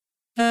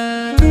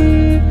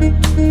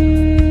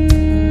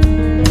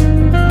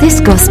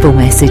This gospel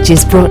message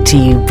is brought to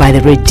you by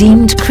the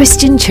Redeemed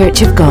Christian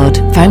Church of God,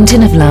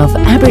 Fountain of Love,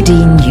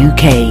 Aberdeen,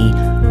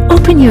 UK.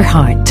 Open your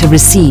heart to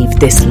receive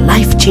this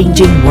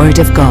life-changing Word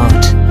of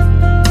God.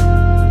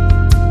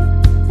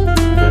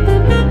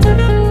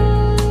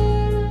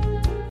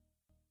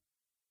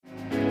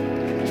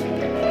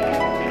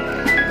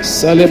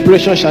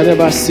 Celebration shall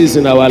never cease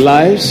in our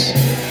lives,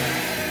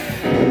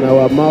 and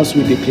our mouths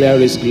will declare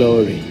His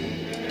glory.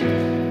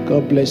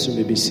 God bless you.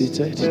 May be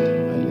seated. Hallelujah.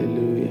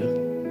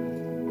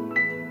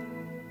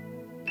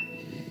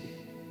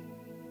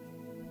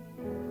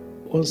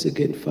 Once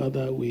again,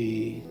 Father,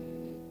 we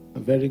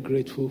are very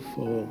grateful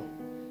for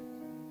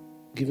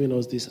giving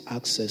us this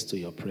access to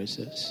your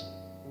presence.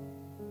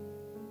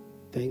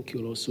 Thank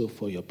you also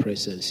for your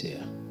presence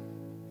here.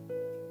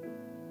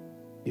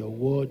 Your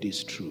word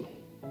is true,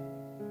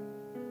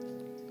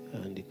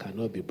 and it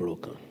cannot be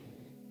broken.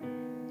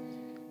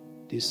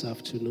 This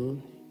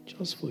afternoon,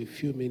 just for a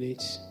few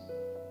minutes,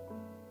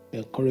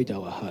 encourage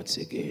our hearts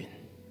again.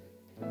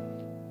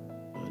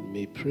 And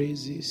may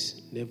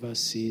praises never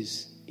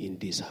cease in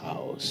this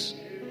house.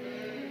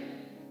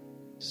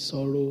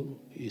 Sorrow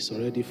is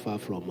already far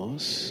from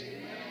us,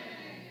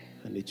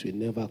 and it will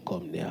never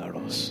come near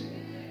us.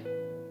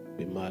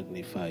 We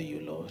magnify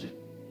you, Lord.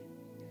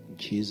 In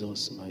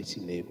Jesus'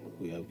 mighty name,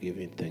 we have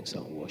given thanks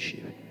and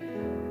worship.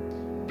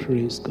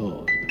 Praise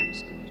God.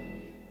 Praise God.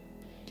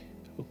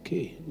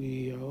 Okay,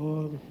 we are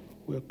all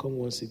welcome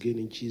once again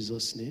in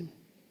Jesus' name.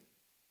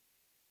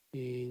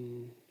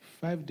 In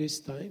 5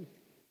 days' time,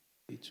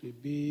 it will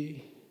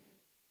be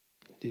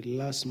the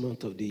last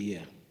month of the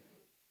year.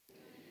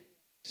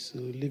 So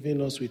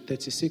leaving us with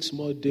 36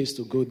 more days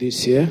to go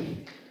this year.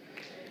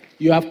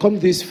 You have come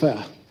this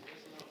far.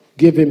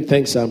 Give Him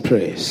thanks and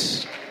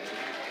praise.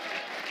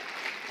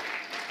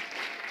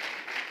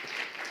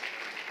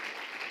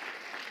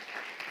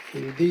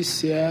 In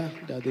this year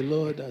that the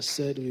Lord has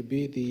said will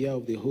be the year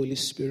of the Holy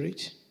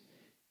Spirit,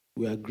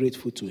 we are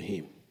grateful to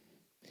Him.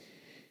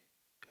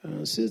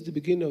 Since the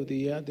beginning of the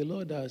year, the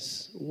Lord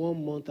has,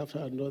 1 month after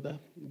another,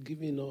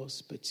 given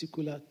us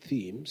particular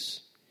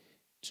themes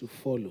to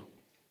follow.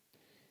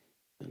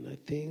 And I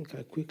think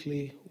I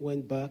quickly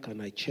went back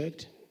and I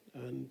checked,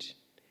 and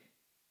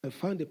I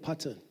found a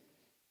pattern,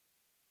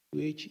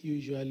 which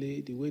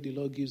usually the way the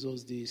Lord gives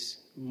us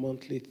these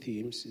monthly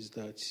themes is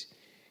that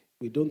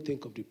we don't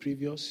think of the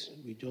previous,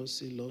 we just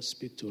say, Lord,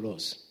 speak to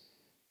us.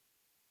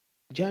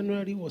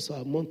 January was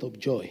our month of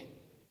joy.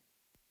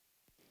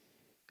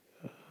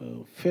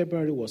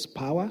 February was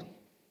power,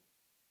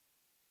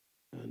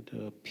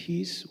 and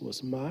peace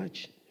was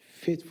March,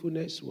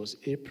 faithfulness was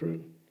April.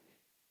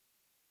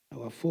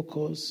 Our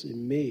focus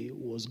in May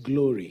was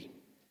glory.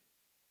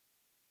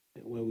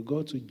 And when we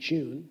got to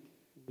June,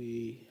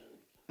 we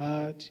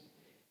had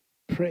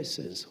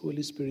presence,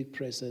 Holy Spirit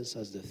presence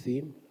as the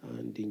theme,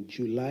 and in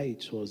July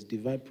it was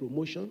divine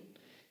promotion.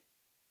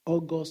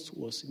 August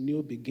was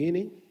new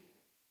beginning.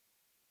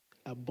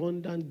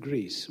 Abundant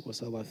grace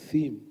was our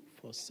theme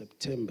for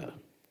September.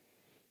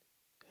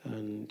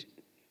 And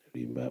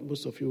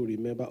most of you will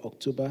remember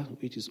October,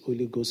 which is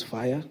Holy Ghost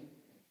fire.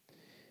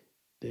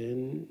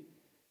 Then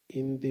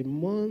in the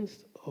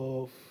month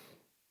of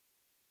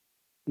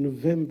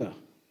November,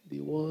 the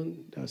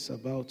one that's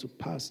about to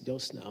pass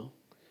just now,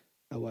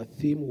 our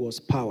theme was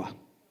power.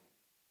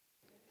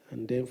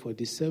 And then for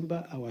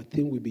December, our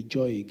theme will be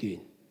joy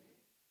again.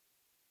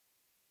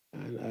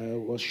 And I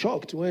was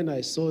shocked when I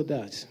saw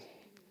that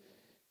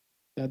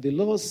the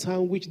Lord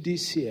sandwiched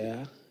this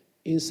year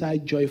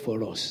inside joy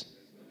for us.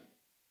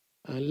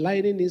 And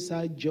lining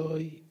inside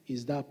joy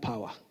is that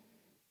power.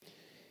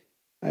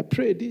 I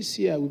pray this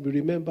year will be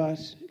remembered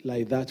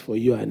like that for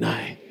you and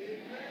I.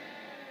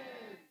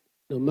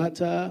 No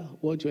matter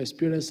what your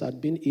experience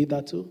had been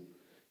hitherto,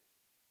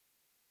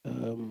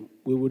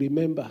 we will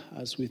remember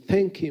as we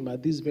thank Him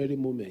at this very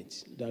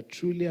moment that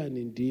truly and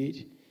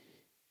indeed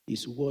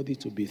is worthy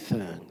to be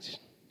thanked.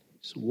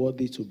 It's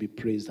worthy to be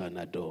praised and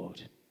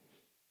adored.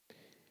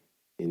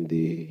 In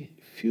the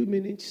few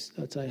minutes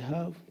that I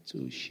have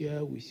to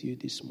share with you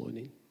this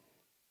morning,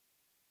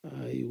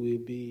 I will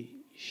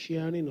be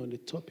sharing on a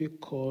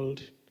topic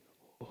called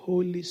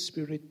Holy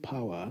Spirit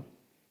Power.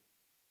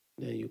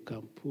 Then you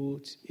can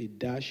put a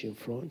dash in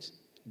front,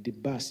 the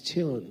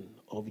Bastion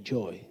of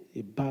joy,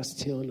 a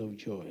bastion of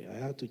joy. I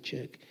had to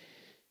check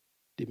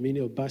the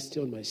meaning of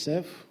bastion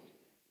myself.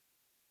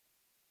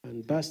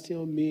 And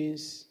bastion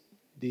means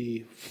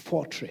the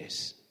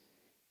fortress.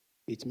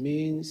 It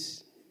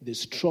means the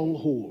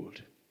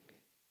stronghold.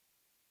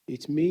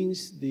 It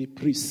means the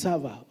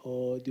preserver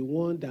or the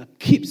one that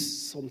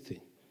keeps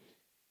something.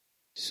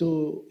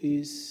 So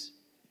is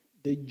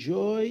the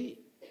joy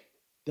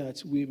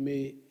that we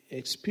may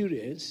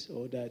experience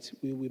or that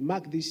we will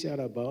mark this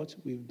year about,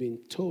 we've been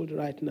told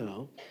right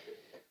now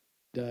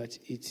that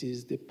it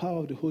is the power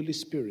of the Holy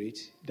Spirit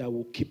that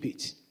will keep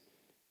it.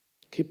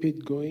 Keep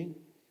it going,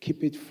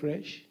 keep it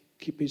fresh,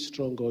 keep it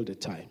strong all the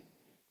time.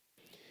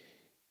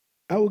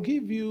 I will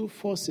give you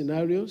 4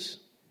 scenarios,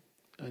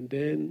 and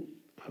then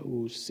I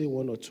will say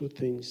 1 or 2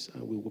 things,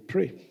 and we will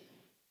pray.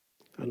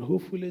 And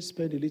hopefully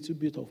spend a little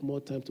bit of more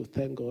time to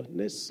thank God.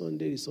 Next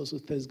Sunday is also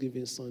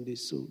Thanksgiving Sunday,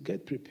 so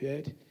get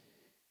prepared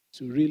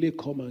to really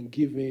come and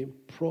give him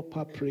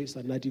proper praise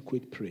and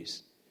adequate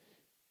praise.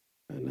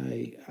 And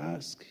I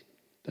ask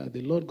that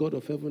the Lord God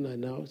of heaven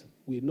and earth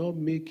will not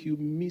make you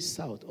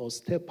miss out or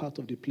step out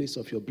of the place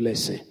of your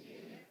blessing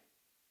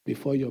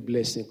before your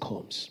blessing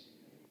comes.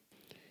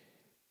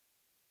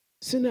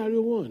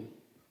 Scenario 1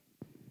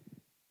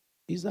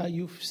 is that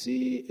you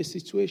see a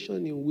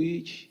situation in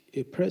which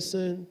a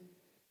person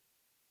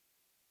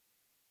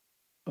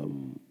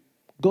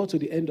got to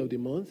the end of the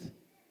month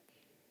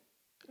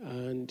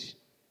and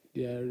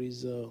there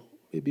is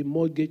maybe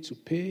mortgage to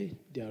pay,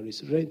 there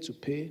is rent to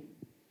pay.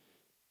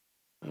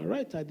 And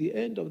right at the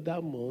end of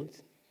that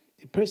month,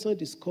 the person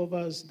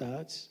discovers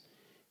that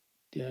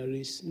there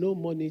is no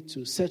money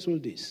to settle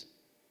this.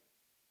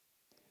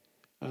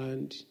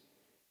 And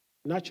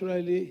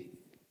naturally,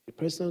 the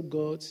person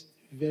got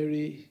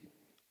very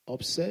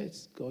upset,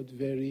 got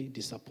very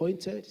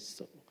disappointed.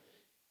 So,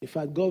 in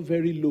fact, got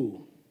very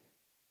low.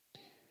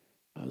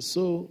 And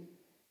so,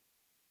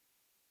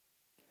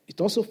 it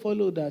also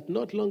followed that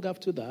not long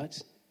after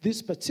that,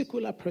 this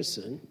particular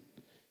person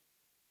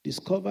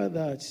discovered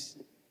that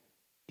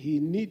he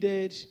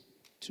needed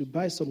to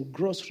buy some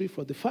grocery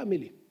for the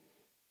family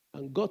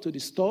and got to the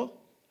store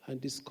and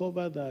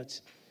discovered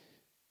that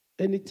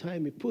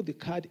anytime he put the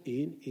card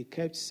in, it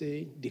kept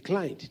saying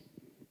declined.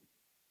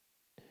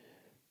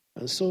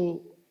 And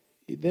so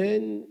he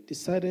then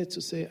decided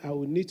to say, I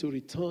will need to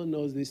return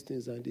all these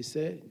things. And they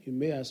said, you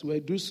may as well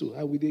do so.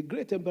 And with a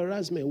great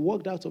embarrassment,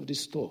 walked out of the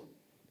store,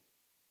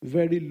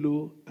 very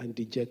low and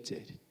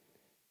dejected.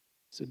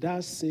 So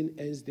that scene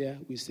ends there.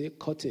 We say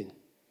cutting.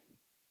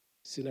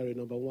 Scenario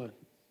number 1.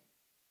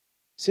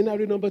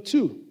 Scenario number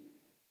 2.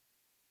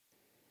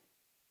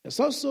 There's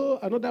also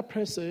another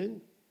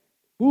person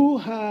who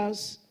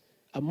has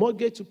a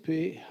mortgage to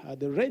pay, had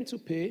the rent to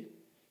pay,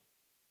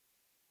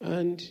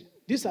 and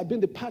this had been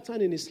the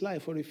pattern in his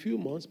life for a few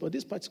months, but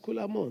this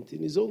particular month,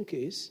 in his own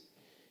case,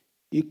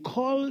 he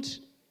called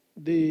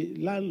the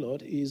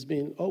landlord. He's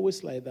been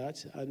always like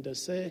that, and they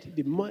said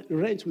the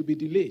rent will be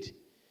delayed.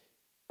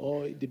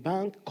 Or the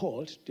bank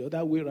called the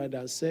other way around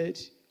and said,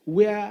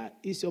 where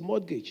is your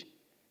mortgage?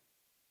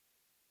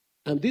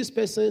 And this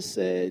person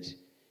said,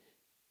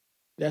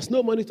 there's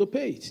no money to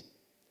pay it.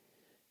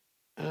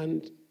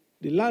 And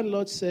the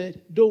landlord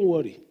said, don't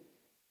worry.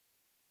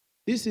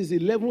 This is the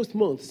 11th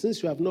month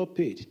since you have not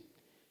paid.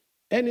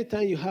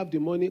 Anytime you have the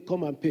money,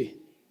 come and pay.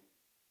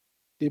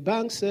 The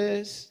bank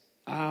says,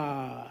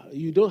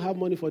 you don't have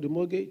money for the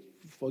mortgage,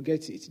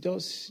 forget it.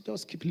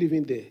 Just keep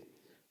living there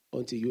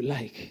until you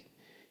like.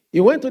 He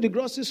went to the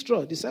grocery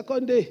store the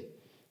second day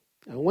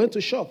and went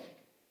to shop.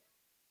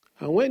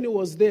 And when he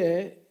was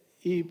there,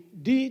 he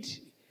did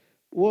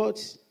what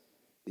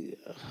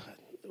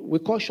we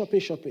call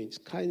shopping. It's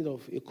kind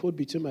of a code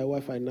between my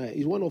wife and I.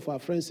 One of our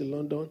friends in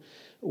London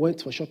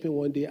went for shopping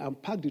one day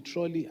and packed the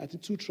trolley, I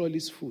think 2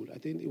 trolleys full. I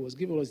think it was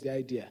giving us the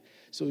idea.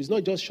 So it's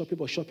not just shopping,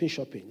 but shopping.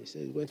 He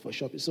said he went for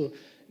shopping. So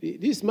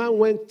this man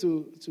went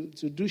to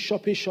do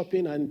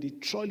shopping, and the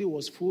trolley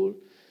was full.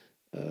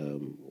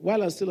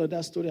 While I'm still on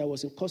that story, I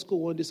was in Costco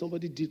one day.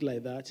 Somebody did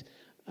like that.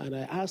 And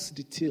I asked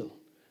the till.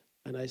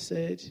 And I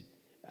said,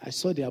 I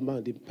saw the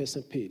amount the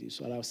person paid. It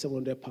was around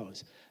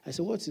 £700. I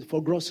said, what's it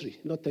for grocery?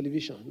 Not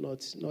television,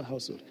 not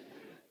household.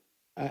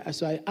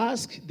 So I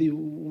asked the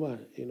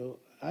woman,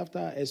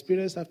 after his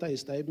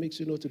time, it makes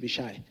you to be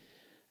shy.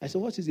 I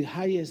said, what is the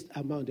highest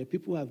amount that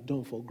people have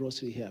done for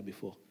grocery here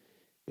before?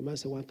 The man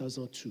said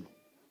 1,002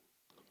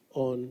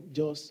 on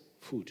just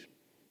food.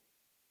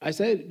 I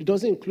said, it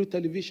doesn't include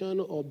television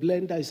or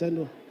blender. He said,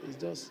 no,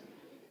 it's just,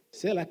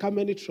 say like how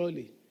many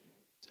trolleys?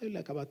 Say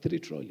like about 3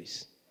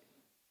 trolleys.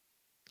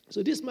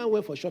 So this man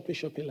went for shopping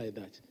like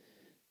that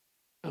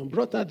and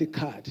brought out the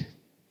card.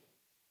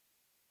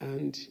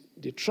 And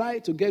they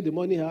tried to get the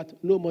money out.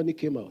 No money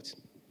came out.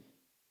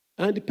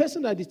 And the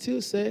person at the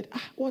till said,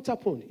 what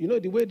happened?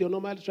 The way they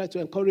normally try to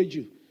encourage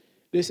you.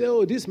 They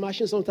say, this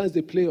machine, sometimes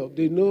they play up.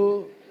 They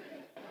know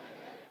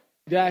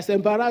they are as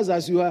embarrassed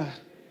as you are.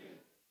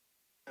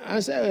 I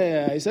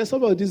said, he said,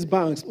 some of these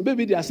banks,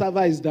 maybe their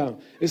server is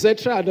down. He said,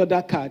 try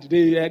another card.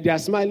 They are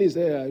smiling. He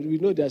said, we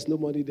know there's no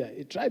money there.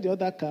 He tried the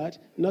other card.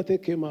 Nothing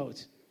came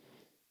out.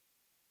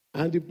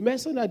 And the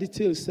person at the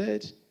till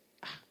said,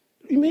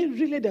 you mean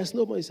really there's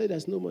no money? He said,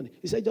 there's no money.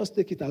 He said, just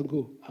take it and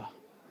go.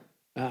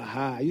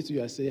 You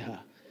two are saying,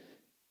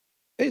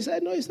 He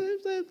said, no. He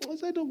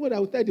said, don't worry, I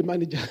will tell the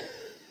manager.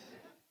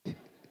 And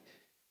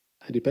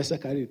the person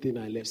carried the thing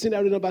and left.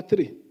 Scenario number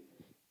 3.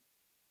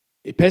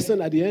 A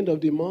person at the end of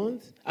the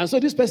month. And so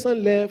this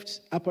person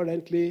left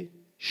apparently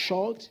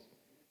shocked,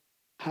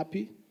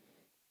 happy.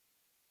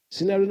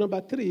 Scenario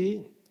number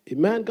 3, a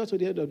man got to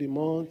the end of the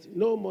month,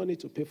 no money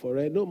to pay for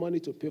rent, no money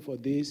to pay for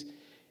this.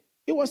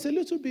 He was a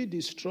little bit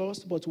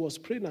distressed, but was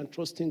praying and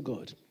trusting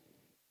God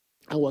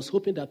and was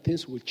hoping that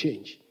things would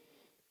change.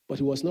 But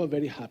he was not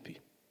very happy.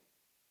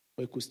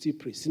 But he could still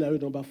pray. Scenario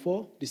number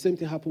 4, the same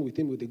thing happened with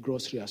him with the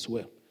grocery as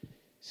well.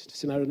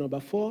 Scenario number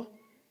 4,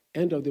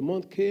 End of the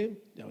month came.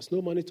 There was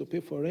no money to pay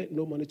for rent,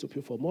 no money to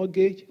pay for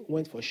mortgage.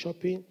 Went for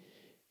shopping.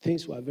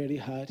 Things were very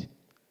hard.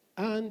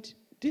 And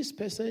this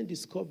person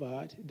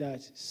discovered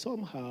that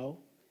somehow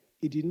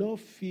he did not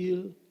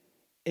feel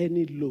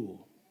any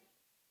low.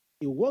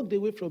 He walked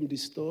away from the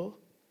store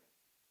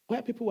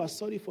where people were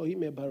sorry for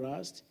him,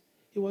 embarrassed.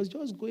 He was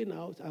just going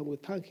out and was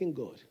thanking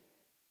God.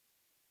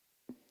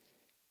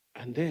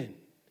 And then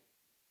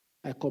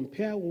I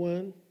compare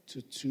 1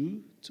 to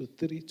 2 to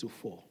 3 to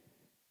 4.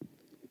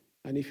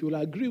 And if you'll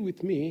agree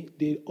with me,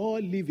 they all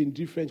live in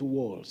different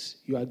worlds.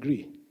 You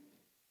agree?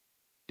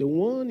 The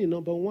one in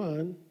number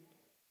 1,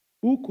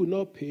 who could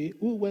not pay,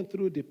 who went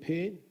through the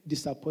pain,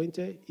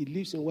 disappointed, he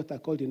lives in what I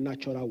call the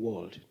natural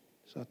world.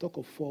 So I talk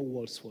of 4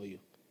 worlds for you.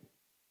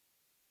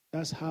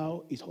 That's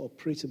how it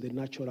operates in the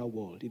natural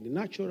world. In the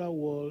natural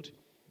world,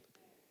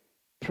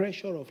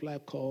 pressure of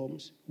life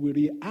comes. We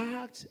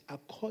react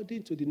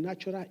according to the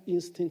natural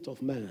instinct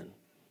of man.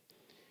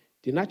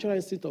 The natural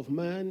instinct of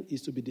man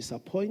is to be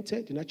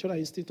disappointed. The natural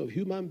instinct of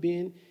human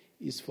being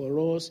is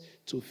for us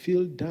to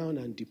feel down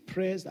and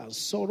depressed and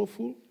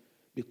sorrowful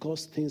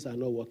because things are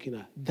not working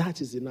out.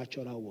 That is the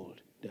natural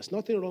world. There's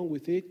nothing wrong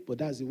with it, but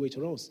that's the way it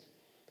runs.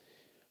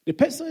 The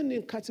person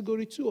in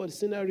category 2 or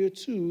scenario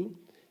 2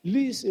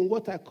 lives in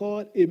what I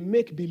call a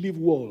make-believe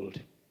world.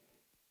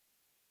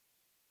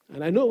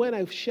 And I know when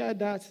I've shared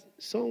that,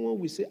 someone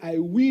will say, I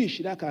wish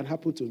that can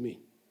happen to me.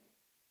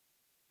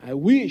 I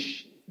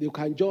wish they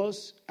can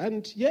just,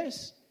 and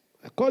yes,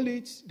 I call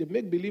it the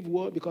make-believe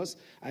world because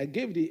I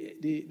gave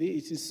it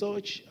is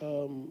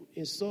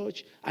in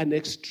such an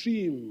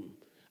extreme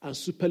and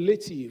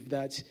superlative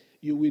that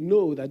you will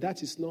know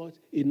that is not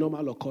a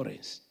normal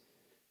occurrence.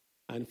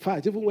 In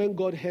fact, even when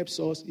God helps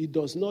us, He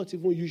does not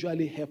even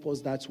usually help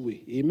us that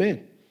way.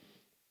 Amen.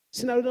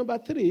 Scenario number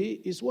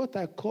 3 is what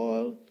I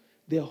call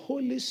the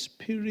Holy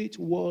Spirit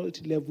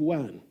world level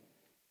 1.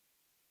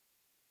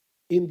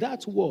 In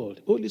that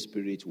world, Holy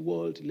Spirit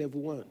world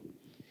level 1,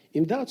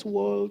 in that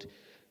world,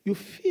 you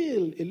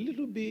feel a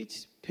little bit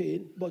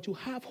pain, but you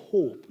have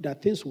hope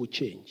that things will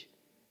change.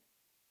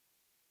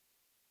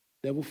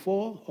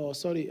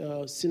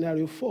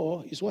 Scenario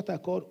 4 is what I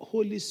call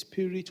Holy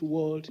Spirit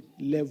world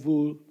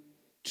level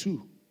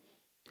 2.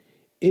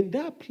 In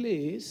that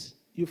place,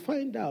 you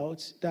find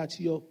out that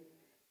your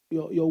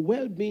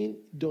well-being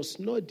does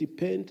not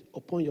depend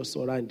upon your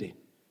surrounding.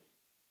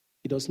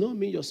 It does not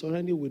mean your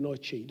surrounding will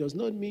not change. It does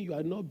not mean you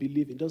are not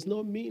believing. It does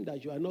not mean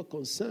that you are not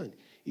concerned.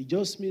 It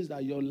just means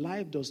that your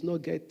life does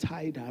not get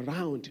tied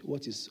around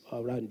what is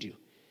around you.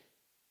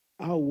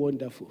 How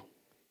wonderful.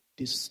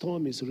 The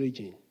storm is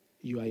raging.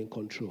 You are in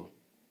control.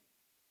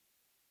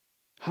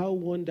 How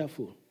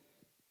wonderful.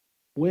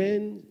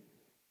 When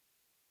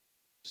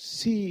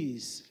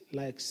seas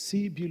like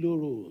sea billow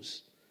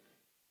rolls,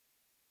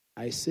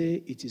 I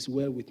say it is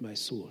well with my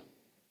soul.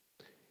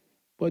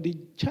 But the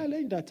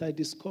challenge that I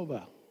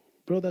discover,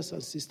 brothers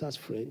and sisters,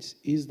 friends,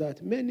 is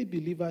that many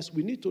believers,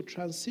 we need to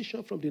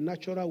transition from the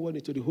natural world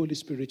into the Holy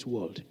Spirit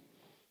world.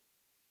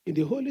 In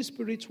the Holy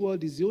Spirit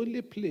world is the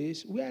only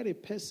place where a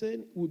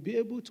person will be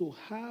able to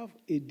have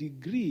a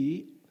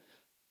degree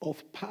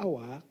of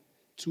power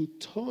to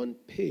turn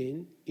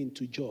pain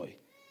into joy.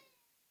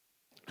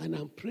 And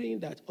I'm praying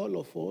that all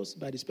of us,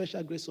 by the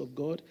special grace of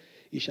God,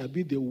 it shall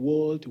be the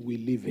world we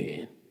live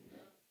in.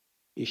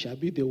 It shall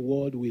be the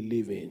world we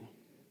live in.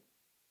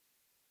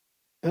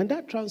 And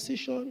that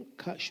transition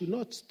should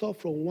not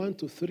stop from 1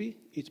 to 3.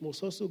 It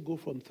must also go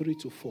from 3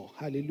 to 4.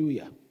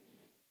 Hallelujah.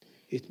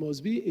 It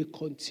must be a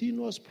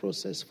continuous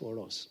process for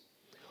us.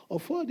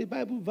 Of all the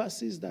Bible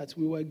verses that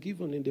we were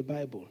given in the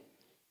Bible,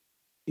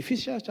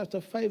 Ephesians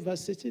chapter 5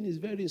 verse 18 is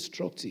very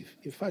instructive.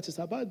 In fact, it's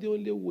about the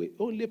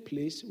only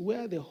place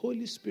where the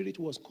Holy Spirit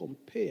was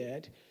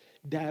compared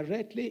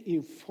directly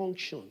in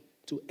function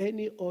to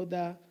any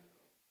other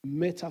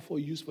metaphor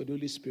used for the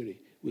Holy Spirit.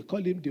 We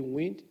call him the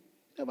wind.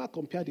 Never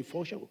compare the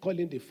function. We call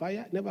him the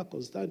fire. Never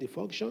consider the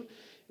function.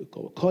 We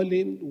call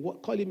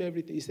him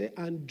everything. He said,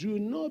 and do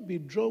not be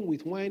drunk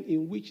with wine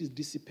in which is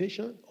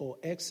dissipation or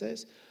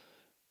excess,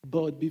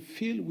 but be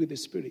filled with the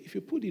Spirit. If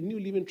you put the New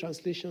Living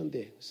Translation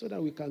there, so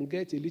that we can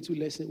get a little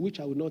lesson, which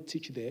I will not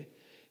teach there,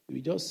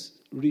 we just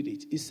read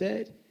it. He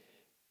said,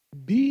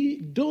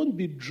 don't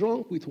be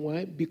drunk with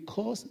wine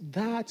because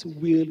that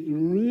will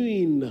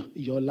ruin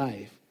your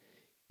life.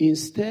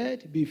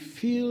 Instead, be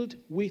filled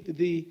with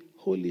the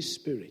Holy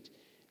Spirit.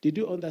 Did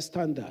you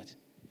understand that?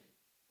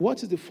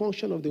 What is the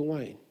function of the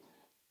wine?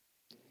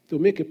 To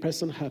make a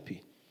person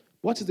happy.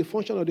 What is the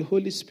function of the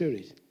Holy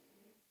Spirit?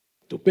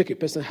 To make a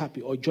person happy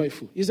or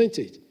joyful, isn't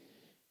it?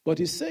 But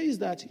it says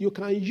that you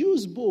can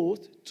use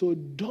both to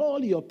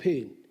dull your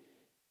pain,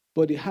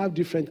 but they have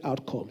different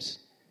outcomes.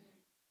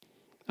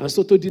 And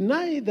so to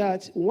deny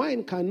that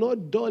wine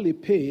cannot dull a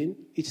pain,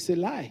 it's a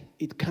lie.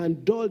 It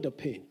can dull the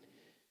pain.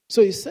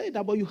 So he said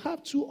that, but you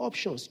have 2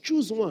 options.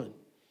 Choose one.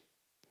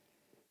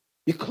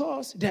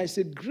 Because there is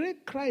a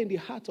great cry in the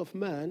heart of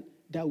man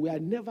that we are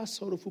never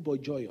sorrowful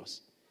but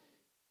joyous.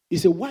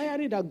 It's a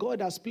wiring that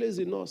God has placed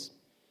in us.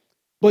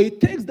 But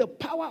it takes the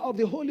power of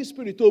the Holy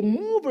Spirit to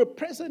move a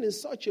person in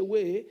such a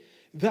way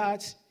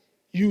that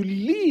you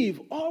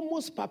live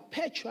almost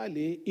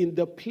perpetually in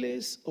the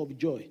place of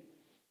joy.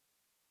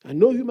 And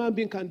no human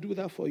being can do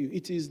that for you.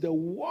 It is the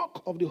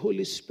work of the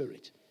Holy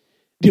Spirit.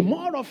 The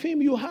more of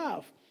him you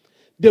have,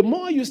 the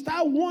more you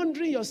start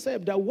wondering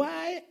yourself that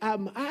why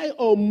am I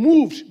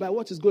unmoved by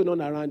what is going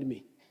on around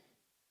me?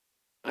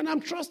 And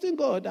I'm trusting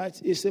God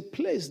that it's a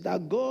place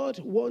that God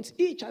wants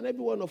each and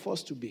every one of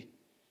us to be.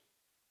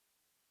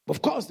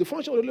 Of course, the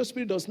function of the Holy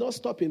Spirit does not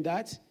stop in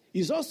that.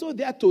 He's also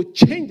there to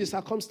change the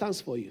circumstance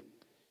for you.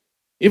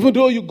 Even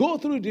though you go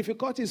through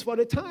difficulties for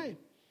a time.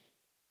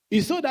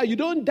 It's so that you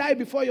don't die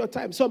before your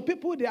time. Some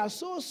people, they are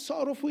so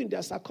sorrowful in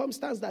their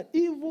circumstance that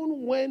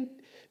even when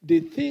the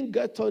thing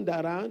gets turned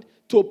around,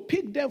 to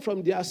pick them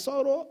from their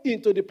sorrow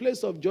into the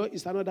place of joy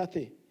is another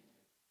thing.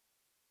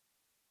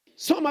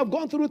 Some have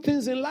gone through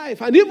things in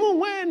life, and even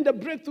when the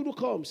breakthrough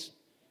comes,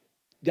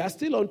 they are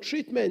still on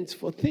treatment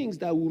for things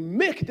that will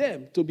make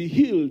them to be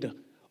healed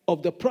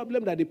of the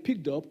problem that they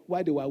picked up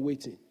while they were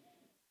waiting.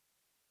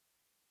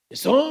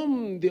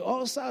 Some, the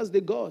ulcers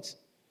they got,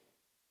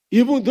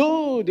 even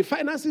though the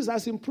finances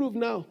has improved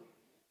now,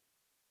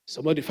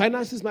 some of the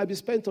finances might be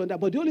spent on that,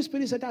 but the Holy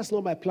Spirit said, that's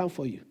not my plan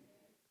for you.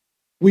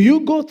 Will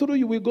you go through?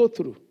 You will go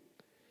through.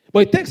 But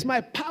it takes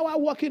my power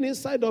working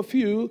inside of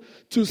you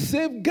to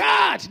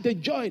safeguard the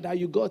joy that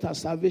you got as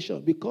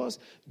salvation. Because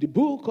the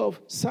book of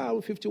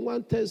Psalm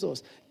 51 tells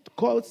us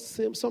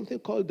something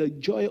called the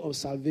joy of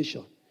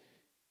salvation.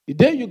 The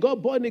day you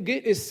got born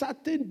again, a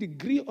certain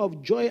degree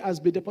of joy has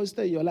been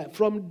deposited in your life.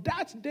 From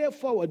that day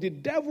forward, the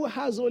devil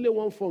has only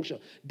one function.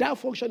 That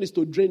function is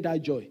to drain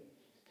that joy.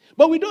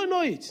 But we don't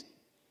know it.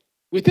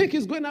 We think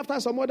he's going after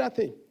some other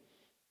thing.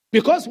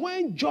 Because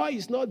when joy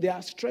is not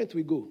there, strength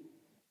will go.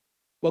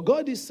 But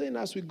God is saying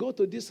as we go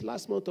to this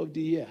last month of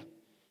the year,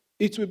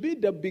 it will be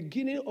the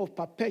beginning of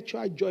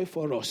perpetual joy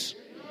for us.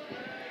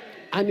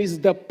 And it's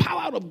the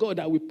power of God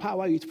that will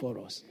power it for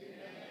us.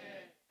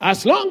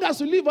 As long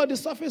as we live on the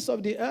surface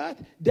of the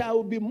earth, there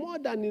will be more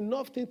than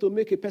enough thing to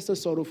make a person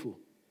sorrowful.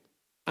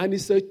 And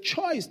it's a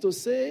choice to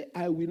say,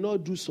 I will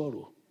not do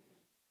sorrow.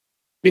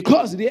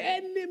 Because the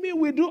enemy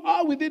will do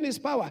all within his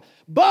power.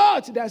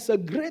 But there's a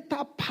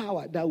greater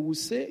power that will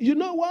say, you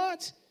know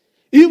what?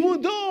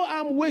 Even though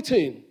I'm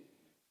waiting,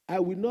 I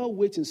will not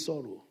wait in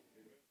sorrow.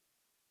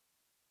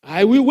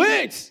 I will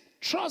wait,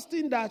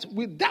 trusting that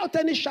without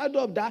any shadow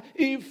of doubt,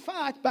 in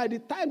fact, by the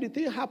time the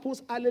thing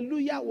happens,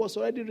 hallelujah was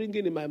already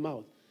ringing in my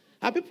mouth.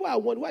 And people are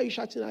wondering, why are you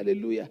shouting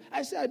hallelujah?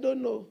 I say, I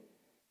don't know.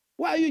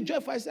 Why are you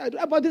joyful? I say, I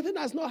don't know. But the thing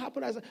has not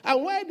happened. I say,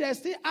 and when they're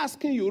still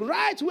asking you,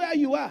 right where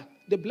you are,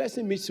 the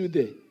blessing meets you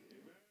there.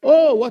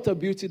 Oh, what a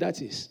beauty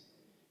that is.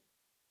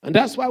 And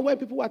that's why when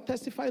people were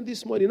testifying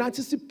this morning, in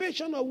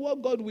anticipation of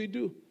what God will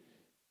do,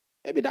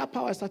 maybe that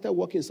power started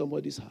working in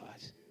somebody's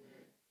heart.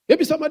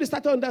 Maybe somebody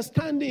started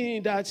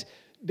understanding that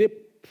the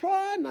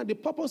plan and the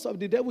purpose of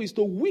the devil is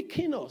to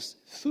weaken us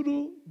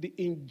through the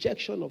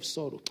injection of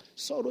sorrow.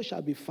 Sorrow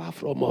shall be far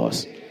from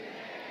us.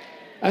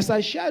 As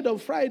I shared on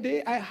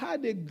Friday, I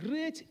had a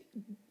great,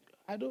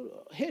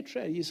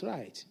 hatred is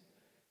right.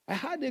 I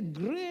had a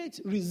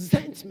great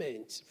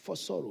resentment for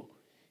sorrow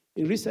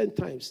in recent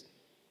times.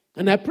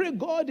 And I pray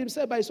God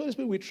himself by his Holy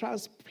Spirit will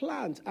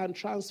transplant and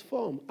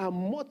transform and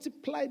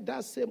multiply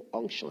that same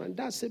unction and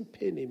that same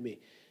pain in me.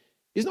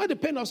 It's not the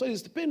pain of sorrow,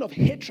 it's the pain of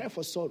hatred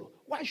for sorrow.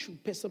 Why should a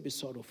person be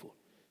sorrowful?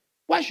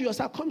 Why should your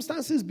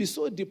circumstances be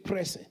so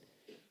depressing?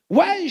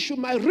 Why should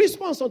my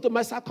response unto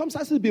my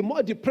circumstances be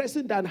more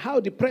depressing than how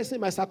depressing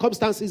my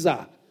circumstances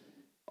are?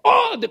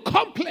 Oh, the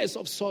complex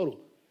of sorrow.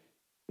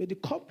 May the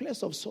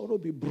complex of sorrow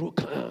be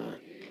broken.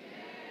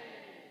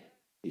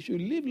 If you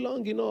live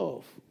long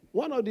enough,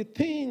 one of the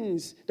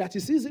things that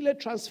is easily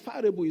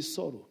transferable is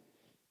sorrow.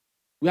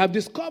 We have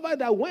discovered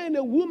that when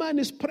a woman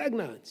is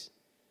pregnant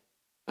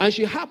and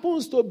she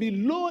happens to be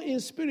low in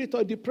spirit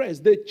or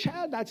depressed, the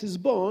child that is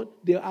born,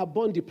 they are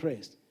born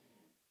depressed.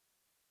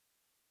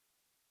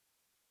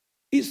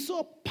 It's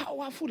so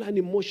powerful an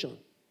emotion.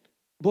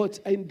 But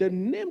in the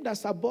name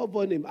that's above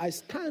all name, I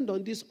stand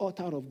on this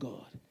altar of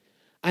God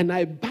and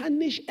I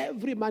banish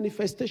every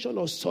manifestation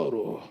of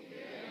sorrow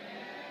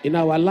in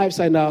our lives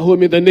and our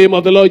home in the name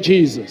of the Lord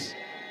Jesus.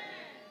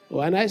 Oh,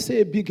 and I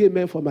say a big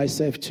amen for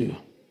myself too.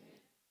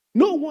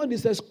 No one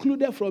is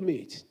excluded from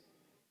it.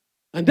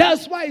 And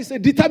that's why it's a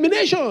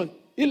determination.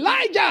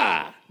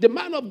 Elijah, the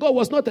man of God,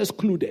 was not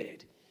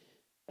excluded.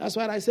 That's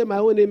why I say my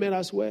own amen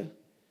as well.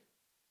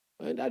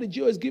 And that the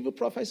Jew is giving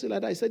prophecy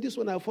like that. I said, this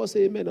one I first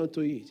say amen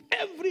unto it.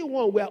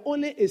 Everyone were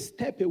only a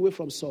step away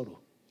from sorrow.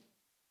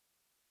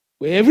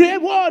 Where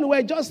everyone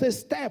were just a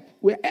step,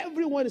 where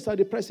everyone is on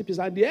the precipice,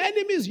 and the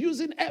enemy is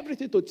using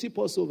everything to tip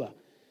us over.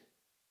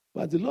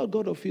 But the Lord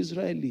God of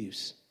Israel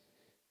lives.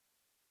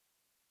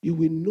 You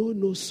will know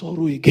no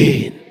sorrow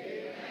again.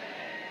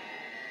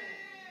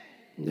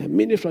 I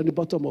mean it from the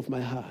bottom of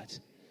my heart.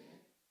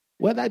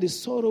 Whether the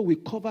sorrow we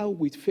cover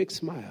with fake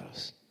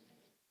smiles,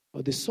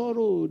 or the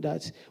sorrow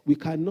that we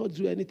cannot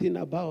do anything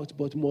about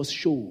but must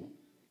show,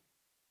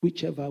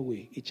 whichever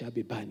way, it shall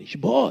be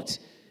banished. But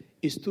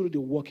is through the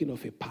working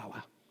of a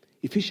power.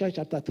 Ephesians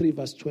chapter 3,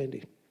 verse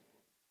 20.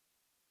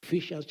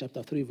 Ephesians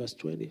chapter 3, verse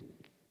 20.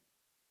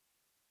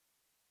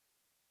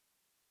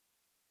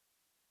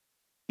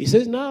 He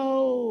says,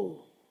 now,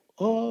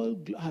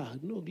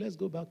 let's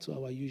go back to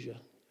our usual.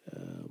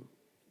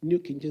 New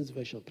King James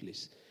Version,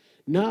 please.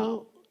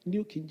 Now,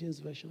 New King James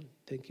Version,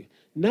 thank you.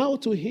 Now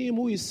to him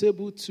who is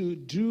able to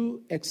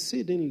do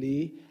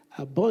exceedingly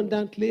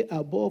abundantly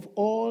above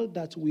all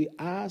that we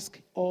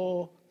ask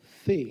or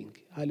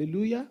think.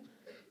 Hallelujah.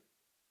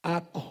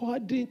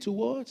 According to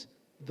what?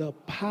 The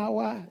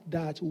power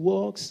that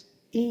works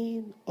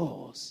in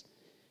us.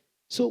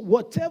 So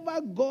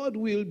whatever God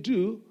will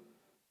do,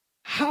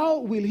 how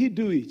will he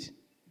do it?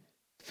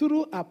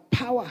 Through a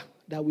power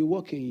that will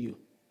work in you.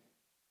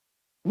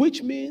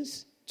 Which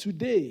means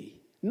today,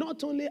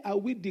 not only are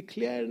we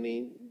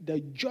declaring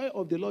the joy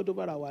of the Lord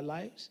over our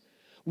lives,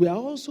 we are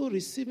also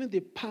receiving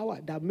the power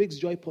that makes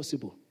joy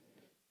possible.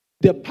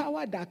 The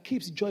power that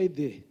keeps joy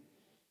there.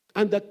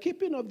 And the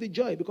keeping of the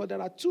joy, because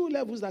there are two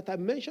levels that I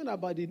mentioned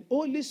about the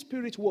Holy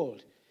Spirit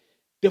world.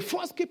 The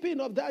first keeping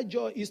of that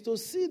joy is to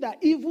see that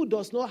evil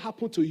does not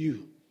happen to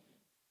you.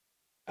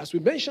 As we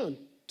mentioned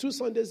 2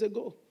 Sundays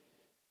ago,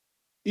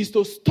 is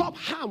to stop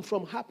harm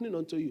from happening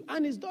unto you.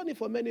 And he's done it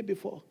for many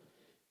before.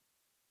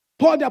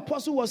 Paul the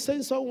apostle was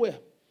saying somewhere,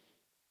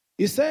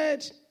 he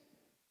said,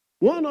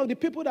 one of the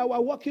people that were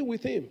working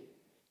with him,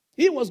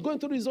 he was going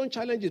through his own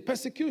challenges,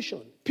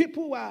 persecution.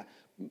 People were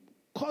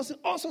causing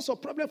all sorts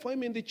of problems for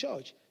him in the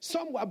church.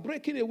 Some were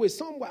breaking away,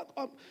 some were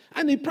up.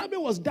 And he probably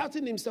was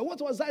doubting himself.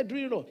 What was I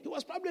doing wrong? He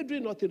was probably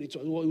doing nothing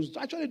wrong. He was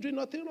actually doing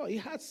nothing wrong. He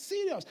had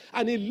serious.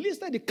 And he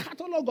listed the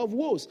catalog of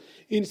woes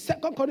in 2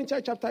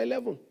 Corinthians chapter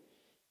 11.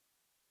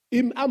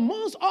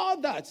 Amongst all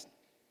that,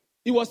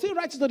 he was still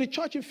writing to the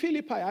church in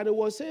Philippi, and he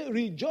was saying,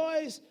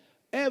 rejoice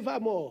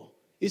evermore.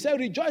 He said,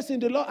 rejoice in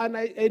the Lord,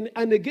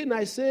 and again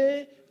I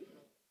say.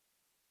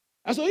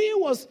 And so he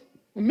was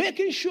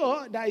making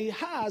sure that he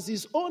has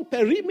his own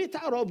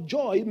perimeter of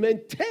joy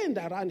maintained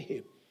around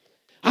him.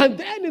 And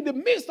then in the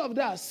midst of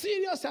that,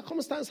 serious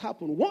circumstance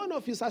happened. One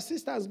of his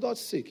assistants got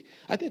sick.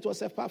 I think it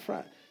was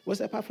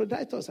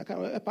Epaphroditus,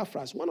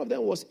 Epaphras. One of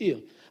them was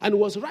ill. And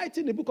was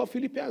writing the book of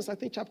Philippians, I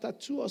think chapter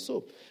 2 or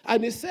so.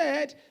 And he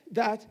said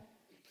that,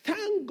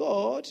 thank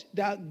God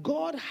that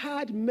God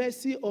had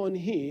mercy on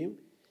him,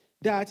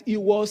 that he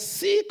was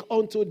sick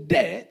unto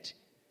death,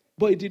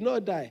 but he did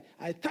not die.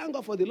 I thank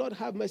God for the Lord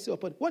have mercy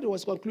upon him. What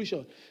was the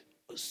conclusion?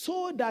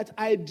 So that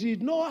I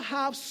did not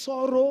have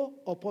sorrow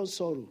upon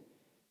sorrow.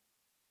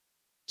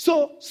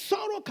 So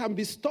sorrow can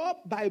be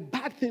stopped by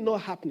bad thing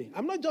not happening.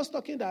 I'm not just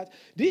talking that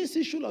this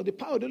issue of the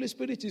power of the Holy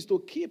Spirit is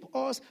to keep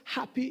us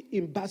happy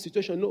in bad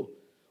situations. No.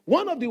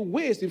 One of the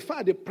ways, in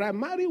fact, the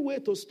primary way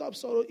to stop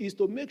sorrow is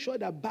to make sure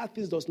that bad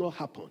things does not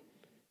happen.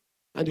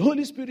 And the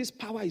Holy Spirit's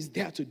power is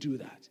there to do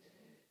that.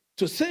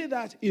 To say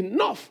that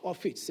enough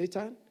of it,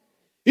 Satan.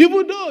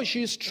 Even though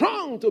she's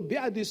strong to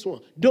bear this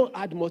one, don't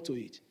add more to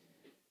it.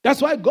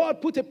 That's why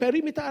God put a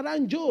perimeter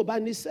around Job,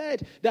 and he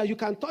said that you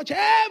can touch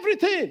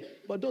everything,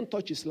 but don't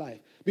touch his life.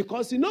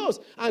 Because he knows.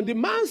 And the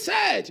man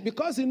said,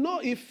 because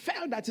he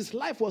felt that his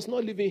life was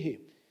not leaving him.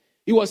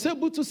 He was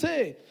able to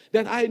say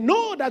that I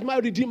know that my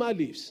Redeemer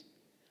lives.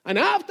 And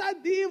after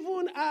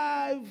even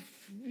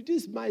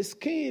my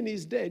skin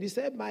is dead, he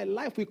said my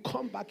life will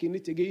come back in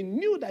it again. He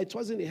knew that it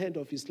wasn't the end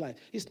of his life.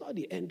 It's not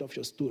the end of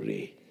your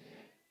story.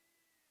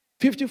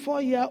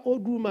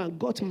 54-year-old woman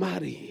got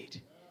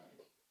married.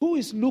 Who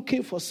is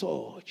looking for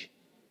such?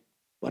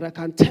 But I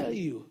can tell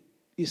you,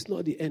 it's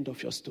not the end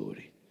of your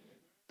story.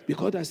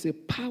 Because there's a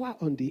power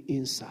on the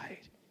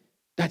inside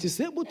that is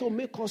able to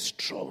make us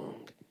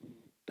strong,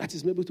 that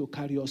is able to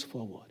carry us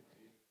forward.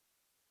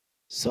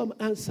 Some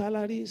earn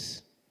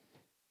salaries,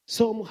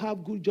 some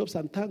have good jobs,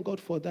 and thank God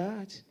for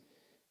that.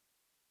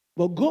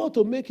 But God,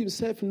 to make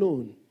himself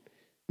known,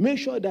 make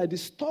sure that the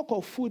stock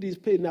of food is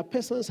paid in a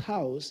person's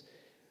house,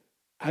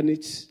 and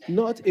it's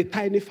not a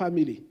tiny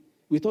family.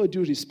 With all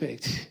due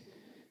respect,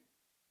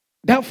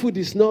 that food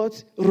is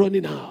not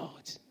running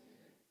out.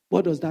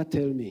 What does that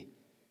tell me?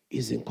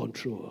 He's in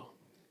control.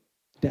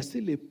 There's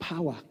still a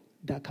power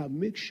that can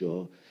make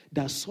sure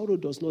that sorrow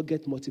does not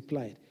get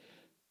multiplied.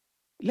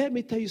 Let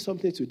me tell you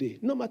something today.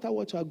 No matter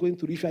what you are going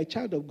through, if you are a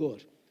child of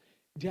God,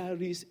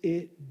 there is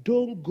a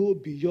don't go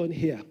beyond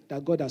here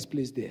that God has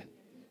placed there.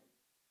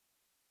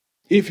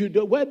 If you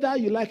do, whether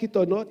you like it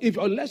or not, if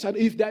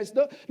there is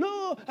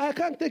no, I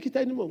can't take it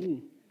anymore.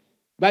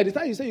 By the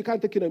time you say you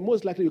can't take it,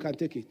 most likely you can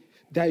take it.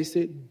 There is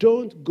a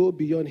don't go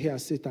beyond here,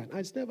 Satan. And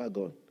it's never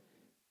gone.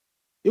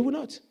 It will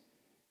not.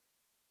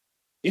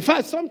 In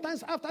fact,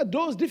 sometimes after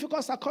those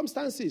difficult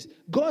circumstances,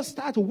 God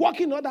starts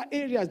working in other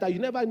areas that you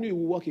never knew He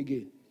would work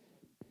again.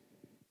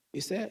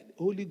 He said,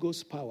 Holy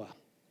Ghost power,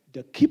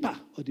 the keeper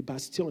or the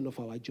bastion of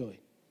our joy.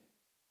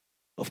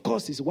 Of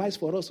course, it's wise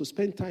for us to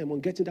spend time on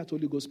getting that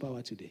Holy Ghost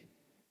power today.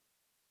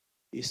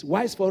 It's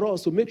wise for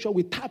us to make sure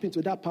we tap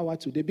into that power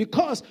today,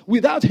 because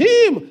without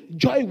Him,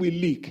 joy will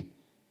leak.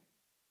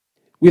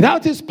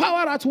 Without His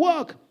power at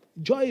work,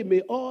 joy may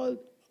all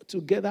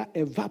together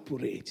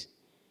evaporate.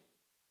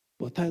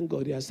 But thank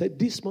God, he has said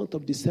this month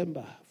of December,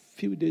 a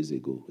few days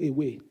ago,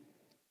 away,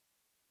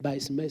 by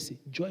his mercy,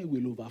 joy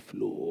will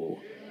overflow.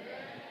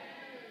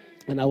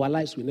 And our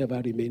lives will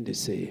never remain the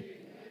same.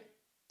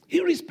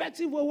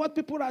 Irrespective of what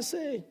people are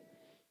saying.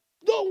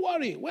 Don't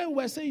worry. When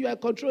we're saying you are in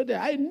control there,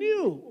 I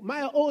knew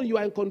my own you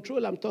are in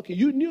control, I'm talking.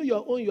 You knew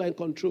your own you are in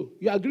control.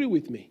 You agree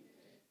with me?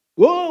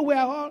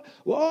 Oh,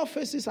 all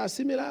faces are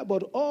similar,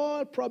 but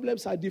all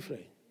problems are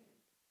different.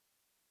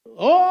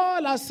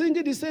 All are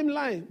singing the same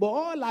line, but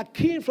all are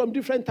keen from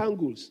different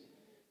angles.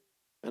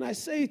 And I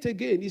say it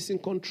again, he's in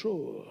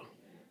control.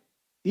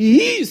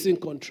 He is in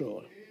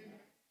control.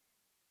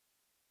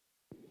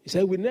 He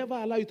said, we never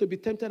allow you to be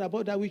tempted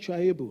above that which you are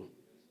able.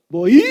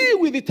 But he,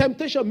 with the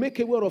temptation, make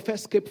a way of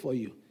escape for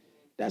you.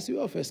 That's the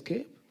way of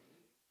escape.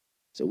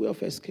 It's a way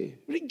of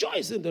escape.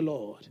 Rejoice in the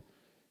Lord.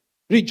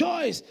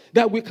 Rejoice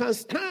that we can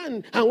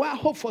stand and we have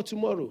hope for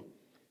tomorrow.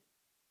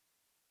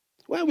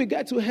 When we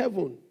get to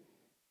heaven,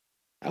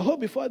 I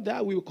hope before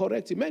that we will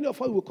correct it. Many of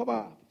us will cover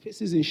our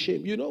faces in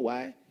shame. You know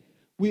why?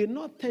 We are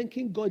not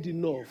thanking God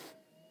enough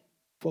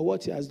for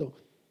what he has done.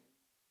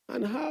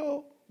 And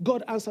how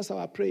God answers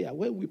our prayer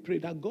when we pray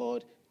that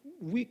God,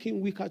 week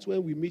in, week out,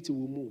 when we meet, he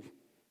will move.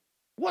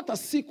 What a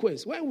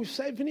sequence. When we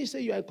finish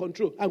saying you are in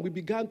control and we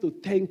began to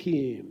thank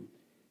him,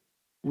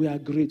 we are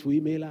grateful.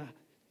 Emailer,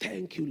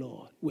 thank you,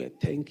 Lord. We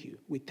thank you.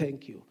 We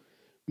thank you.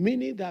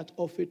 Meaning that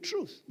of a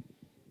truth,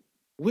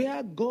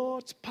 where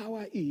God's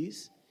power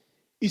is,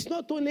 it's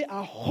not only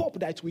our hope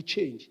that we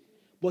change,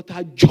 but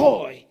our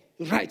joy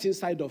right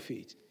inside of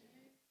it.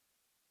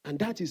 And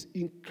that is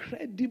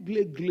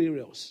incredibly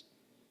glorious.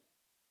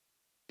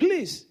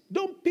 Please,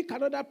 don't pick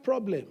another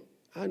problem.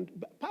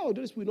 And power of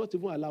this will not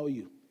even allow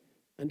you.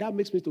 And that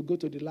makes me to go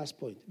to the last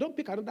point. Don't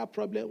pick another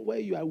problem where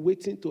you are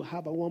waiting to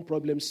have one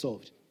problem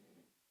solved.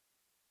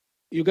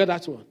 You got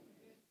that one?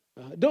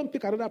 Don't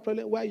pick another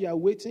problem where you are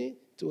waiting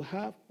to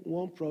have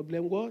one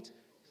problem. What?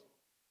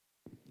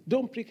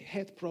 Don't pick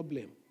health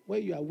problem where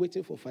you are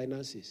waiting for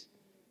finances.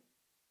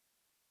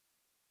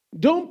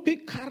 Don't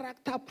pick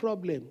character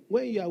problem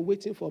when you are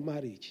waiting for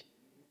marriage.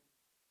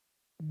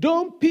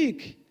 Don't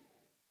pick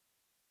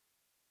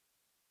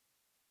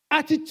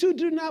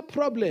attitudinal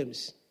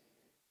problems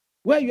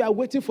where you are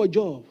waiting for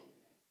job.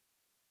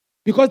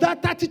 Because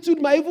that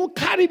attitude might even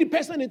carry the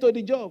person into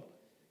the job.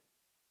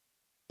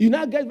 You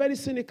now get very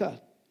cynical.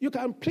 You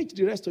can preach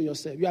the rest of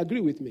yourself. You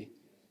agree with me?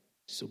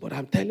 So, but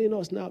I'm telling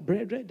us now,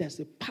 brethren, there's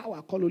a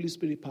power called Holy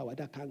Spirit power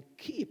that can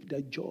keep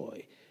the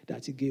joy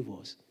that he gave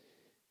us.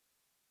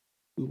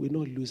 We will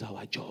not lose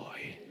our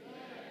joy.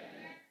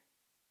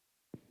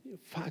 In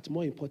fact,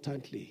 more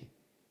importantly,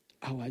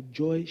 our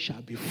joy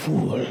shall be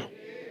full.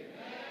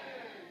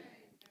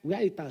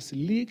 Where it has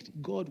leaked,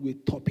 God will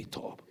top it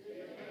up.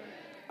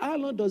 How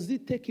long does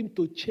it take him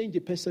to change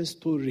a person's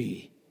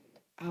story?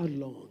 How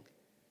long?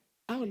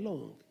 How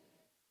long?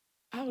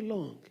 How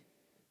long?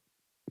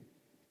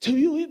 To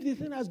you, if the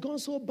thing has gone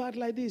so bad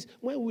like this,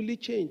 when will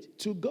it change?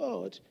 To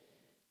God,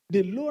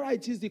 the lower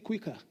it is, the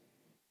quicker.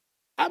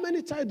 How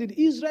many times did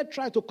Israel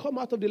try to come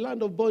out of the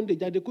land of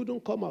bondage and they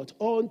couldn't come out?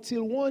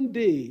 Until one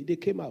day they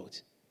came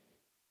out.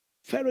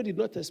 Pharaoh did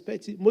not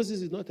expect it. Moses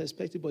did not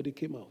expect it, but they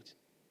came out.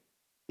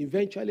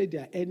 Eventually,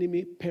 their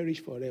enemy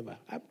perished forever.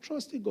 I'm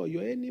trusting God.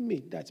 Your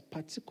enemy, that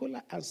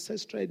particular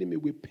ancestral enemy,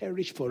 will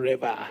perish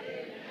forever.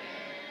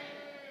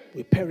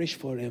 Will perish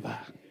forever.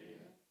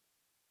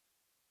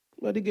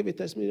 But he gave a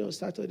testimony on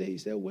Saturday. He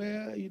said,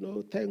 well,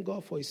 thank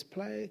God for his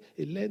supply,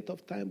 a length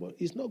of time. But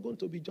it's not going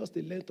to be just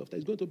a length of time.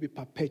 It's going to be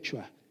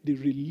perpetual. The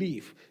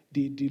relief,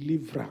 the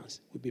deliverance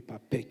will be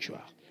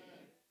perpetual.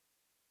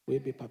 Will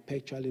be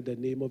perpetual in the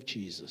name of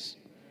Jesus.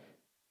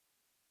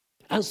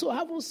 And so,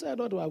 having said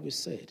all what we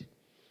said,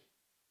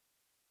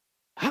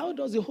 how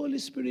does the Holy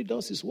Spirit do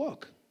his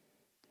work?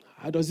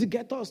 How does he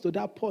get us to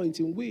that point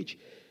in which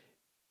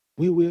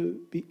we will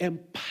be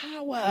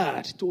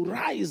empowered to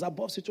rise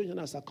above situations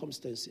and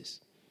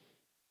circumstances?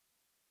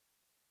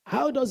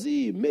 How does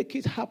he make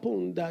it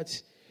happen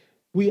that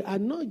we are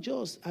not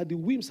just at the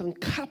whims and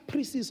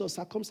caprices of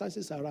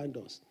circumstances around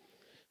us?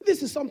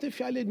 This is something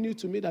fairly new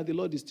to me that the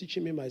Lord is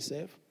teaching me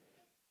myself.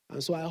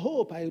 And so I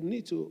hope I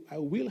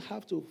will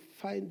have to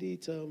find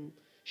it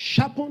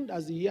sharpened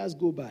as the years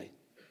go by.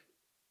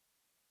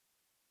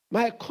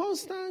 My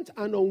constant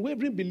and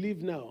unwavering belief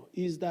now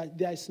is that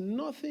there is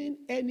nothing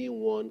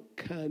anyone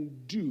can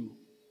do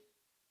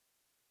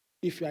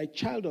if you are a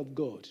child of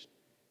God.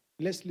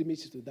 Let's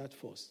limit it to that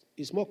first.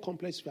 It's more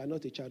complex if you are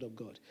not a child of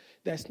God.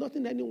 There's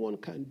nothing anyone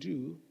can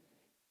do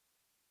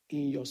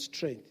in your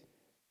strength.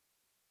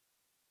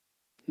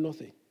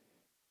 Nothing.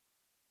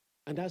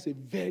 And that's a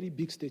very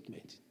big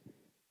statement.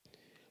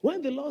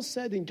 When the Lord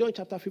said in John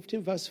chapter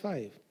 15, verse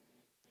 5,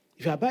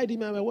 if you abide in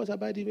me, my words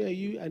abide in me and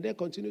you, and then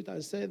continued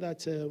and said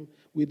that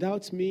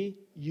without me,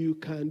 you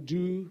can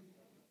do.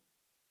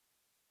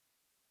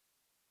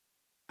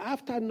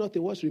 After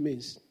nothing, what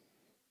remains?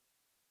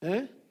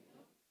 Can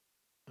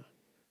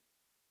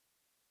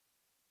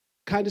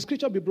the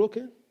scripture be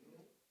broken?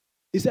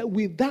 He said,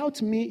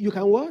 without me, you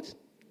can what?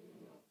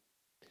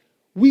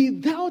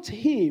 Without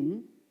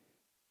him,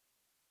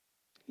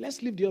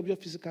 Let's leave the obvious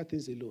physical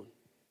things alone.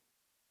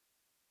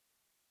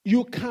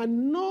 You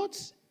cannot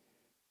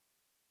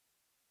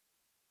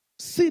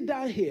sit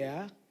down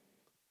here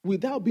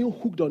without being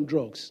hooked on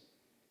drugs.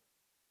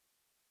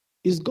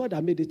 It's God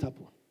that made it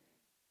happen.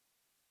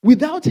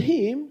 Without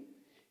him,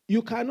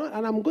 you cannot,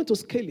 and I'm going to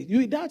scale it.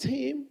 Without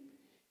him,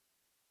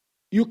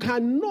 you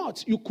could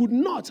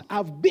not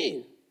have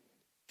been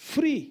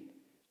free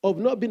of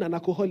not being an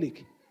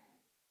alcoholic.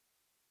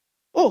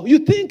 Oh, you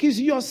think it's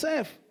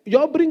yourself.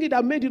 Your upbringing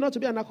that made you not to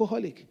be an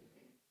alcoholic.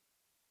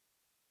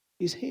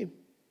 It's him.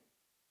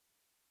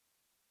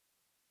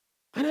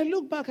 And I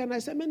look back and I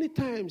say many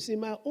times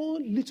in my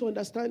own little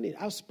understanding,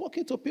 I've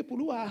spoken to people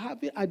who are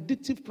having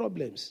addictive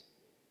problems.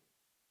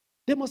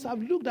 They must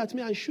have looked at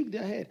me and shook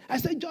their head. I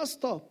said, just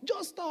stop.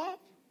 Just stop.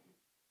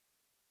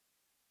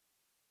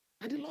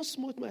 And the Lord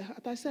smote my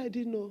heart. I said, I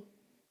didn't know.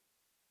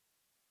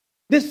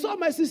 They saw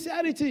my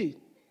sincerity,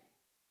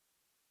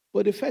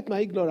 but they felt my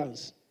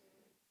ignorance.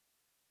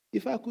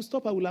 If I could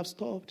stop, I would have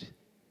stopped.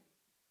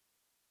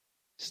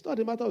 It's not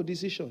a matter of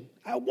decision.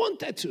 I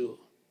wanted to.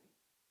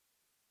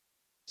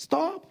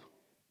 Stop.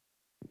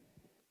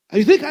 And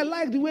you think I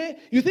like the way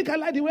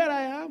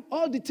I am?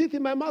 All the teeth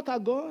in my mouth are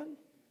gone.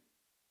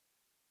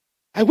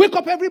 I wake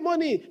up every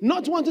morning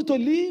not wanting to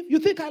leave. You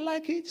think I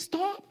like it?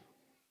 Stop.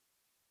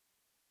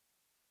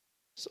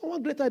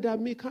 Someone greater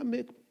than me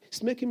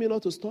it's making me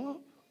not to stop.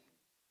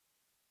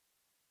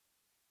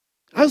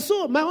 And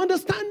so my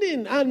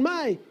understanding and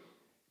my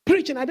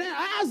preaching, and then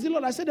I asked the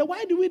Lord, I said,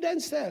 why do we then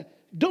say,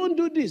 don't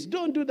do this,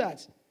 don't do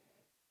that?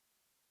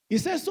 He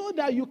says, so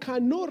that you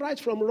can know right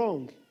from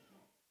wrong.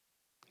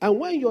 And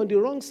when you're on the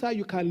wrong side,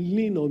 you can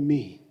lean on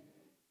me.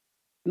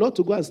 Not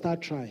to go and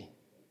start trying.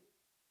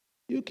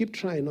 You keep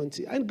trying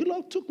until. And the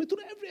Lord took me through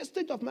every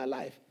stage of my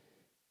life.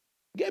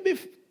 Gave me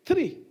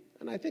 3.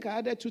 And I think I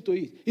added 2 to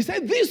it. He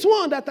said, this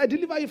one that I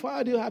deliver you for,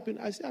 how did it happen?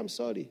 I said, I'm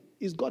sorry.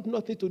 It's got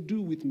nothing to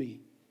do with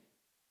me.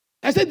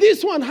 I said,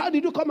 this one, how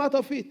did you come out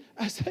of it?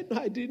 I said, no,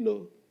 I didn't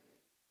know.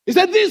 He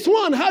said, this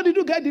one, how did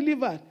you get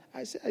delivered?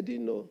 I said, I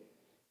didn't know.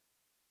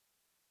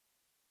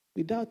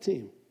 Without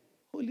him,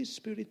 Holy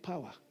Spirit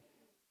power.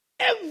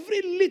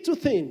 Every little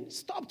thing,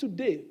 stop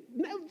today.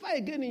 Never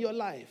again in your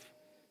life.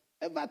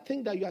 Ever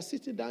think that you are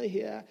sitting down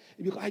here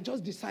because I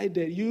just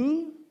decided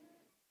you.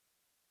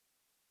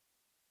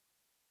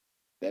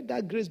 Let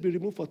that grace be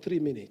removed for 3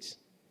 minutes.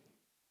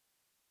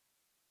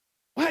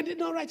 Why did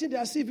not write in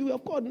their CV well?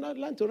 Of course, not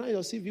learn to write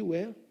your CV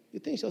well. You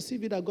think it's your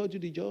CV that got you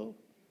the job?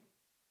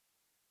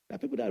 There are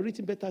people that have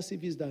written better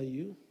CVs than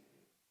you.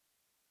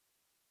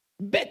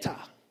 Better.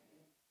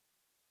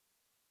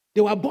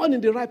 They were born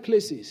in the right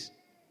places.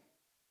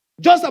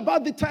 Just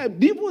about the time,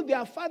 even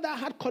their father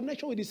had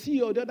connection with the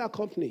CEO of the other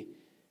company.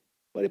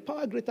 But a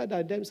power greater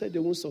than them said they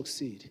won't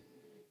succeed.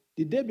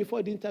 The day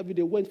before the interview,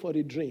 they went for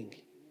a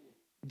drink.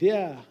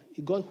 There,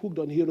 he got hooked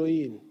on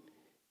heroin.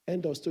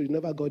 End of story,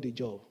 never got the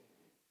job.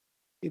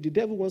 If the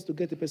devil wants to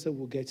get a person,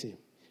 we'll get him.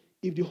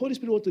 If the Holy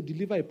Spirit wants to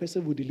deliver a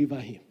person, we'll deliver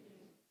him.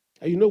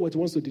 And you know what? He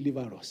wants to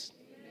deliver us.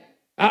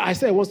 I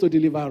said he wants to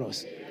deliver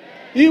us.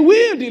 He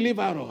will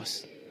deliver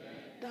us.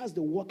 That's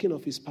the working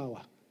of his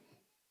power.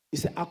 He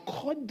said,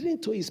 according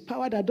to his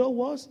power that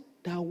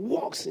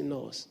works in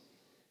us.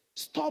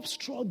 Stop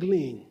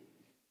struggling.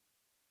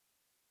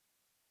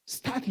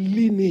 Start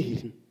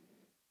leaning.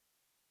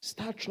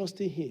 Start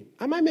trusting him.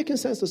 Am I making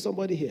sense to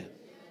somebody here?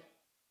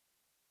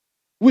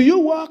 Will you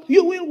walk?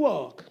 You will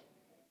walk.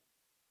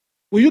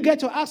 Will you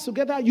get your acts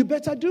together? You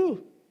better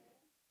do.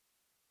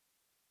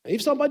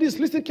 If somebody is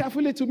listening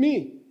carefully to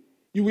me,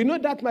 you will know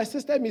that my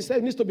system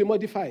itself needs to be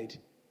modified.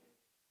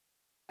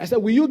 I said,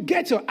 will you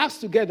get your acts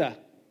together?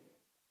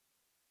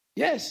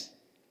 Yes.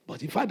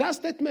 But in fact, that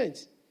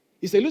statement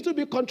is a little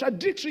bit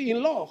contradictory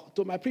in law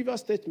to my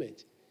previous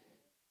statement.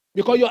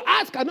 Because your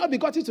acts cannot be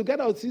gotten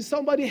together until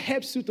somebody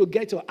helps you to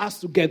get your acts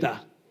together.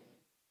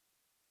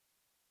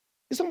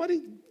 Is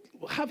somebody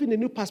having a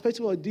new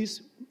perspective of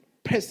this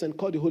person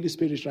called the Holy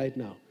Spirit right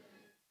now?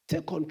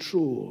 Take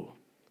control.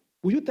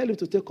 Will you tell him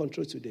to take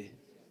control today?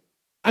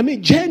 I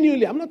mean,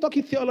 genuinely, I'm not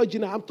talking theology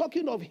now. I'm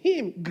talking of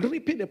him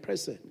gripping the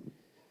person.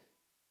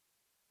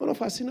 One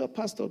of our senior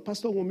pastors,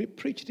 Pastor Wumi,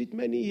 preached it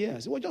many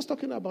years. We were just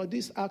talking about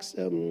this Acts.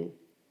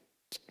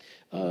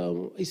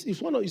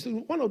 It's one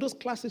of those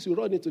classics we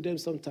run into them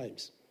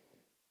sometimes.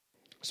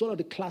 It's one of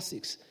the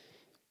classics.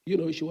 You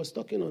know, she was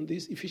talking on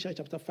this, Ephesians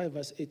chapter 5,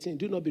 verse 18.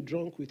 Do not be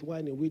drunk with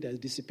wine in which there is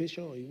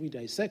dissipation or in which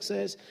there is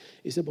excess.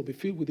 He said, but be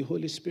filled with the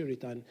Holy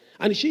Spirit.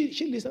 And she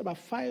listed about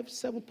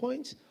 5-7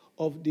 points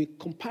of the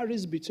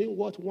comparison between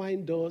what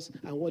wine does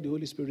and what the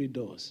Holy Spirit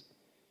does.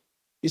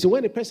 You see,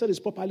 when a person is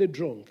properly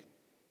drunk,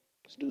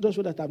 those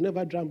that have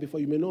never drunk before,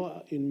 you may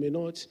not,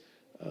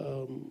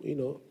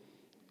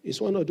 it's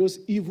one of those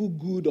evil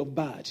good or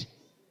bad.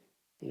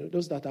 You know,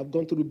 those that have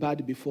gone through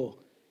bad before.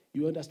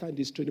 You understand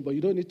this training, but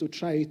you don't need to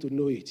try it to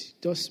know it.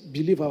 Just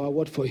believe our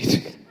word for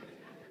it.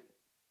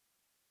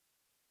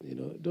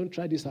 Don't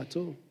try this at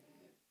home.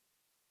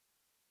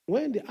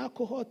 When the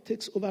alcohol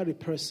takes over a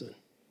person,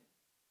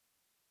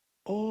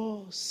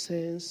 all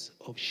sense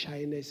of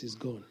shyness is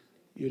gone.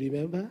 You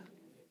remember?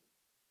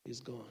 It's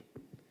gone.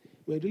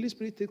 When the Holy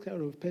Spirit takes care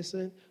of a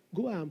person,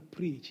 go and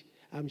preach.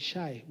 I'm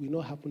shy. Will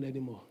not happen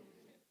anymore.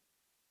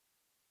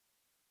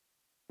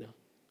 No.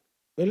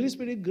 When the Holy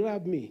Spirit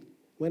grabbed me,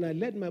 when I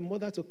led my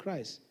mother to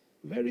Christ,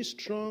 very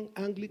strong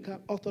Anglican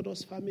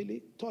Orthodox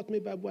family, taught me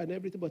Bible and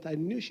everything, but I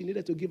knew she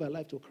needed to give her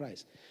life to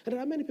Christ. And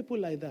there are many people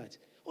like that.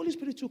 Holy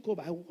Spirit took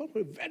over. I work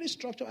with very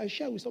structured, I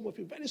share with some of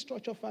you, very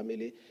structured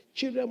family.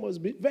 Children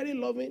must be very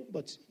loving,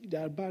 but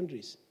there are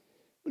boundaries.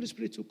 Holy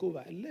Spirit took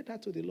over. I led her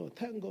to the Lord.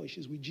 Thank God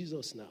she's with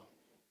Jesus now.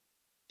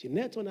 She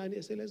knelt on her knee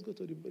and said, let's go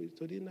to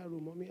the inner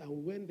room, mommy. And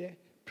we went there,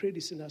 prayed the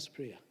sinner's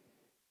prayer.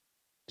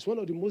 It's one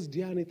of the most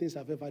daring things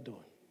I've ever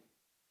done.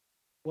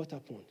 What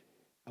happened?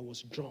 I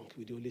was drunk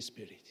with the Holy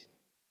Spirit.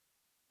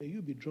 May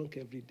you be drunk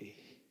every day.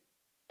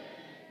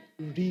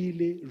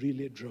 Really,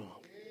 really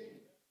drunk.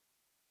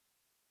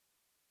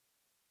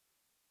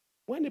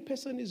 When a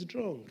person is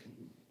drunk,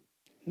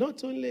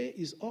 not only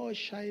is all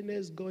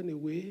shyness gone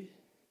away,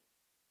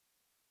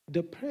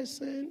 the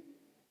person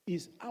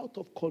is out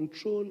of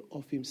control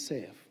of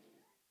himself.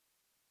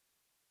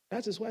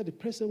 That is why the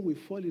person will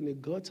fall in a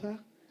gutter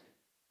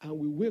and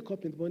we wake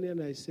up in the morning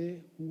and I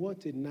say,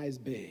 what a nice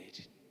bed.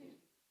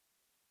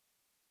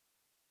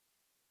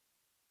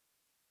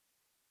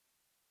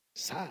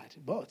 Sad,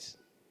 but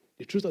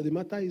the truth of the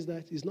matter is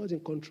that he's not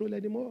in control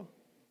anymore.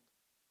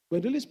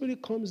 When the Holy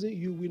Spirit comes in,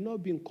 you will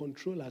not be in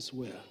control as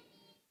well.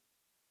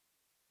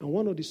 And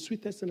one of the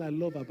sweetest things I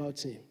love about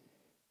him,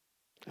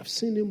 I've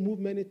seen him move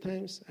many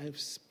times. I've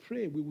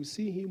prayed we will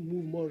see him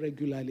move more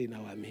regularly in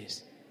our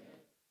midst.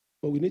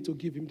 But we need to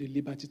give him the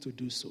liberty to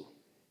do so.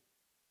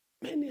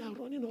 Many are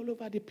running all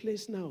over the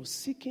place now,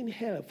 seeking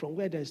help from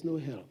where there is no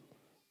help.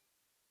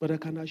 But I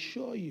can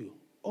assure you,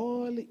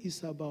 all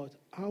is about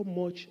how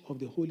much of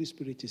the Holy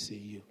Spirit is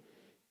in you.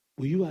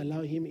 Will you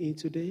allow him in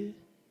today?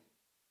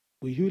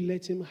 Will you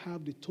let him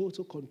have the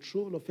total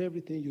control of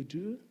everything you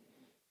do?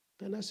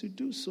 And as you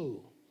do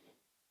so,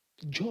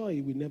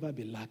 joy will never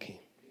be lacking.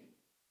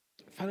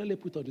 Finally,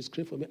 put on the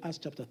screen for me Acts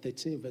chapter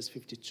 13, verse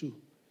 52,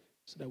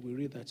 so that we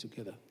read that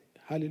together.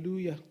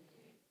 Hallelujah.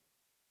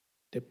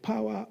 The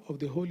power of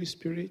the Holy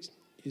Spirit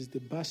is the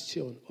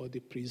bastion or the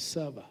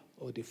preserver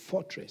or the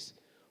fortress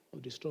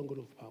of the stronghold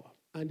of power.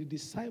 And the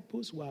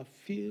disciples were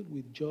filled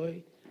with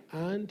joy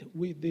and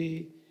with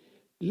the...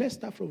 Let's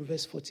start from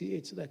verse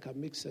 48 so that it can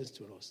make sense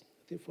to us.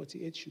 I think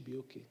 48 should be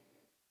okay.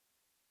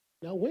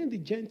 Now, when the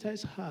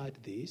Gentiles heard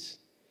this,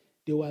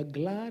 they were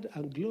glad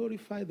and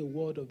glorified the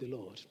word of the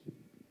Lord.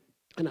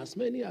 And as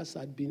many as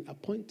had been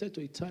appointed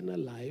to eternal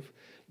life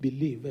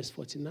believed, verse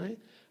 49,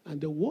 and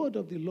the word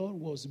of the Lord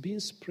was being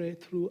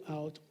spread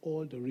throughout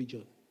all the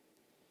region.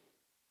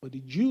 But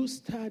the Jews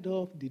stirred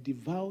up the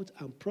devout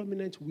and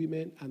prominent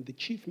women and the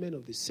chief men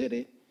of the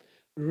city,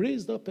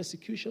 raised up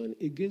persecution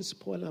against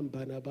Paul and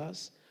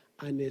Barnabas,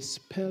 and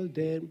expelled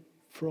them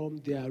from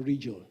their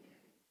region.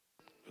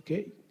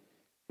 Okay,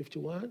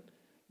 51.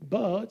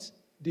 But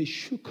they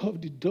shook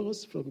off the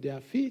dust from their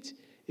feet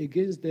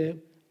against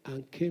them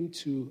and came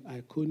to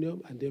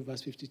Iconium. And then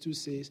verse 52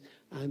 says,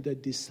 and the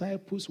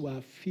disciples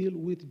were filled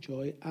with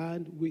joy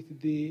and with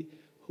the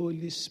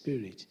Holy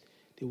Spirit.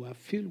 They were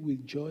filled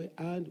with joy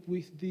and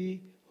with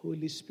the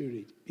Holy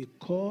Spirit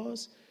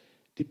because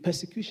the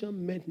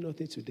persecution meant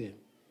nothing to them.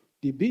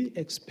 The being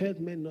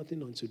expelled meant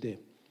nothing unto them.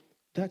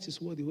 That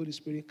is what the Holy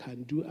Spirit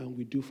can do and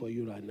will do for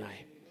you and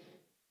I.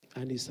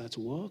 And it's at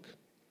work,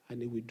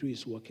 and it will do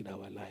its work in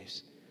our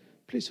lives.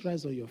 Please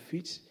rise on your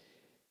feet.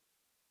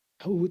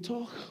 And we will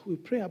talk, we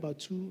pray about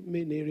two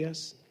main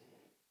areas.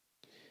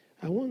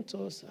 I want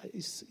us,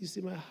 it's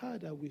in my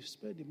heart that we've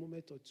spent a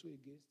moment or two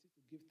against it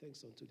to give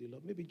thanks unto the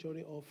Lord. Maybe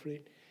during offering,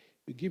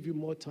 we give you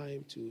more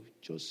time to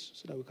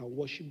just so that we can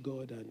worship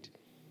God and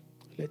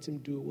let him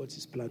do what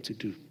he's planned to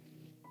do.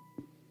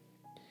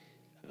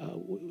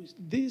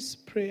 This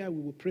prayer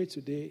we will pray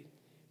today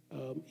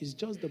is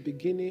just the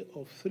beginning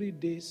of 3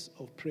 days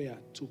of prayer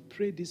to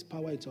pray this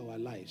power into our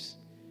lives.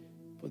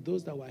 For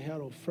those that were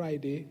here on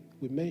Friday,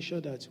 we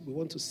mentioned that we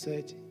want to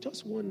set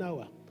just 1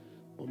 hour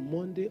on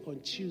Monday,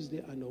 on Tuesday,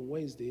 and on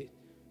Wednesday.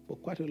 For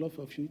quite a lot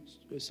of you,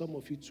 some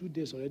of you, 2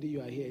 days already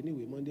you are here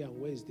anyway, Monday and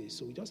Wednesday.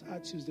 So we just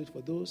add Tuesday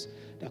for those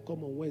that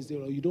come on Wednesday,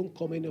 or you don't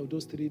come any of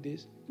those 3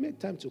 days. Make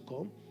time to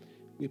come.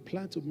 We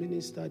plan to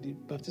minister the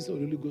baptism of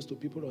the Holy Ghost to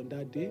people on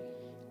that day.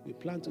 We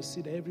plan to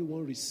see that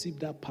everyone receive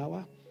that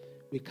power.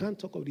 We can't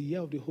talk of the year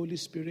of the Holy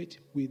Spirit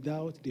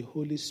without the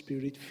Holy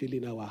Spirit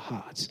filling our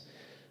hearts.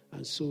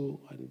 And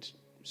so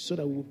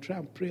that we will try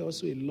and pray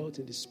also a lot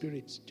in the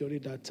Spirit during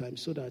that time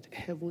so that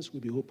heavens will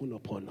be opened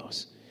upon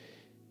us.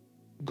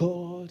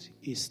 God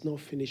is not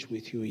finished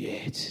with you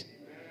yet.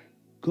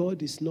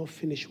 God is not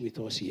finished with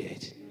us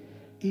yet.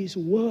 He's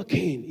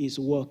working.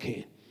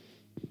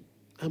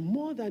 And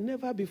more than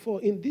ever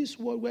before, in this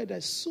world where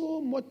there's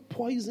so much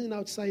poison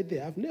outside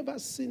there, I've never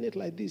seen it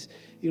like this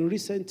in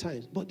recent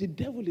times. But the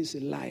devil is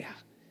a liar.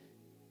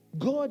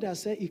 God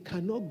has said he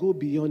cannot go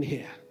beyond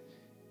here.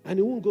 And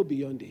he won't go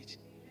beyond it.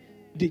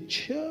 The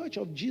Church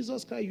of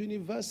Jesus Christ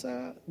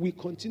Universal will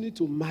continue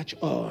to march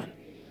on.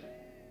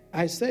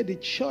 I said the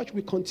church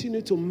will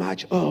continue to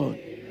march on.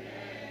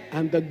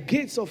 And the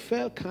gates of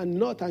hell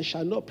cannot and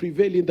shall not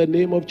prevail in the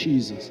name of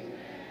Jesus.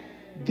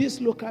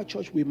 This local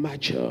church will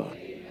mature.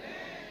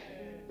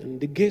 And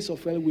the gates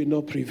of hell will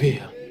not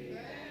prevail.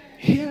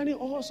 Hearing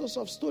all sorts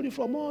of stories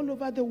from all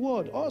over the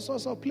world, all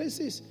sorts of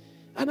places.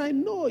 And I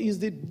know it's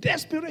the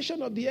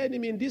desperation of the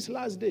enemy in these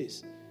last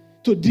days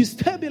to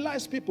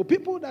destabilize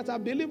people that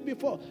have believed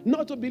before,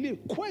 not to believe,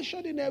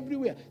 questioning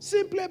everywhere,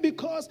 simply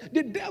because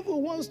the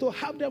devil wants to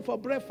have them for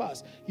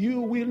breakfast. You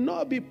will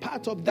not be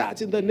part of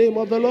that in the name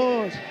of the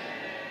Lord.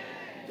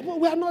 But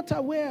we are not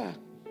aware.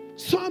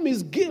 Some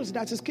is guilt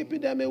that is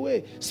keeping them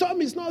away.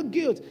 Some is not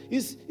guilt.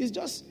 It's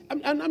just,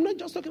 and I'm not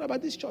just talking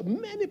about this church.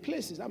 Many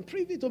places, I'm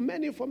privy to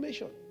many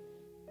information.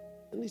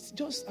 And it's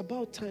just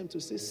about time to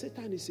say,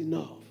 Satan is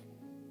enough.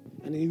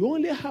 And it will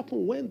only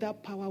happen when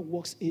that power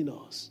works in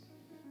us.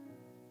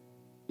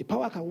 The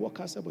power can work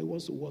outside, but it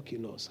wants to work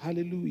in us.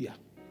 Hallelujah.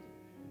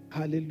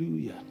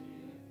 Hallelujah.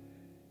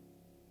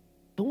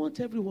 I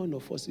want every one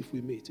of us, if we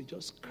may, to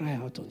just cry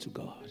out unto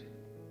God.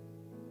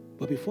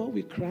 But before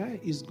we cry,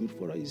 it's good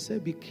for us. He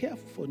said, be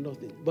careful for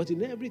nothing. But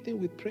in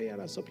everything with prayer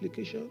and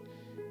supplication,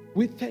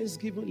 with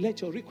thanksgiving,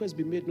 let your request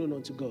be made known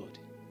unto God.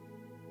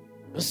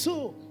 And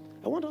so,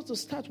 I want us to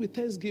start with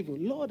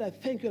thanksgiving. Lord, I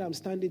thank you that I'm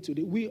standing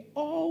today. We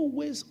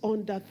always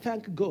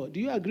under-thank God.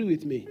 Do you agree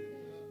with me?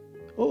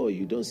 Oh,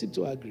 you don't seem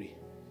to agree.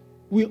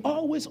 We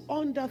always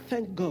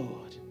under-thank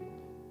God.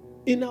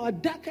 In our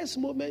darkest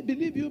moment,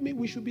 believe you me,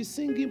 we should be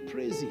singing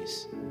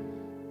praises.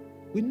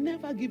 We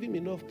never give him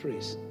enough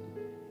praise.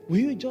 Will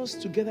you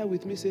just together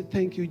with me say,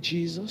 thank you,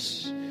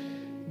 Jesus?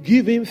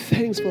 Give him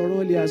thanks for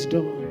all he has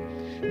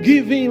done.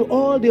 Give him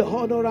all the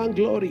honor and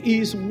glory. He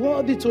is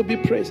worthy to be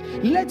praised.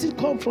 Let it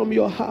come from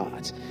your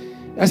heart.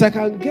 As I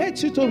can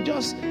get you to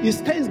just,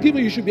 it's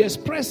thanksgiving, you should be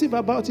expressive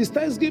about it. It's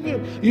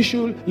thanksgiving, you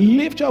should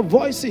lift your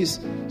voices.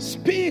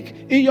 Speak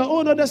in your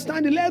own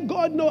understanding. Let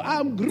God know,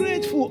 I'm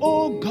grateful,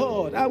 oh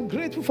God. I'm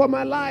grateful for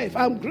my life.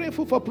 I'm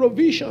grateful for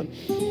provision.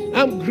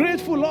 I'm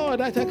grateful, Lord,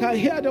 that I can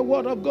hear the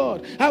word of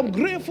God. I'm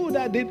grateful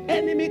that the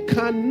enemy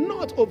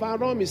cannot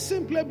overrun me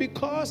simply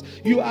because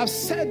you have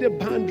set the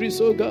boundaries,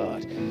 oh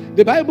God.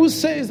 The Bible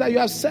says that you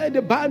have set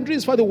the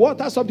boundaries for the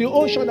waters of the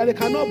ocean, that they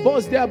cannot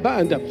burst their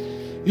band.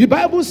 The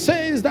Bible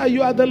says that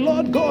you are the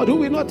Lord God who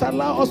will not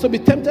allow us to be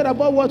tempted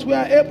above what we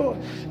are able.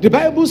 The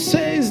Bible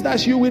says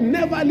that you will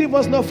never leave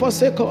us nor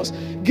forsake us.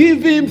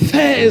 Give him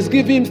thanks,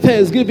 give him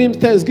thanks, give him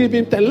thanks, give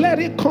him thanks. Let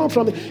it come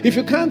from him. If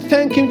you can't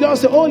thank him,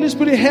 just say, Holy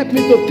Spirit, help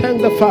me to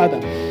thank the Father.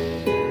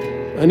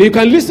 And you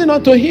can listen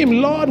unto him.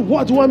 Lord,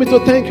 what do you want me to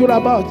thank you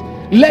about?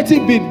 Let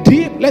it be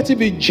deep, let it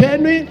be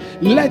genuine,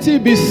 let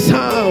it be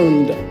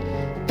sound.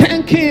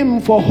 Thank him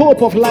for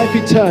hope of life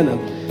eternal.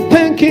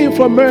 Thank him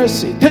for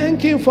mercy.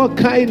 Thank him for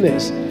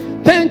kindness.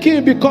 Thank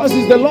him because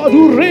he's the Lord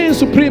who reigns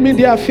supreme in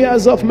the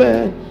affairs of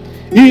man.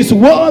 He is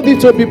worthy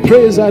to be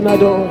praised and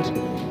adored.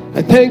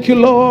 I thank you,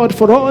 Lord,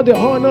 for all the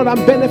honor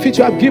and benefit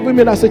you have given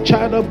me as a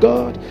child of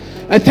God.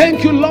 I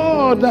thank you,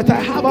 Lord, that I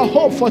have a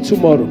hope for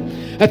tomorrow.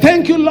 I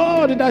thank you,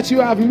 Lord, that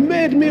you have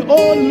made me,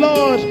 oh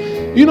Lord.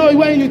 You know,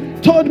 when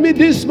you told me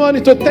this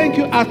morning to thank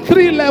you at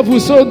 3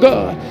 levels, oh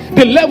God.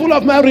 The level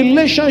of my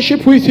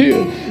relationship with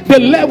you,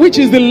 which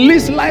is the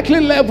least likely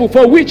level,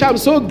 for which I'm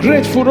so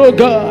grateful, oh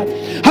God.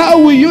 How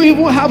will you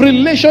even have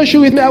relationship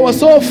with me? I was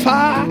so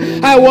far,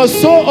 I was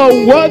so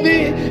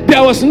unworthy,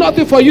 there was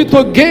nothing for you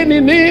to gain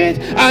in it,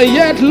 and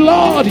yet,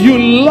 Lord, you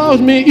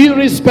loved me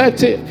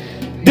irrespective.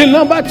 The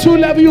number 2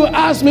 level, you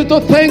asked me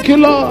to thank you,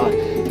 Lord.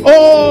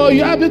 Oh,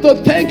 you have me to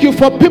thank you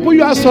for people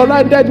you have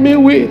surrounded me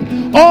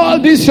with. All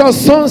these your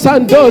sons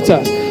and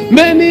daughters.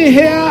 Many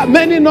here,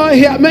 many not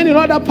here, many in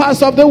other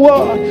parts of the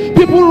world.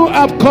 People who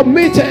have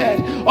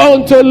committed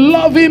unto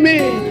loving me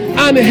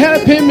and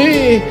helping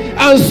me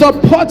and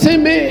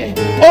supporting me.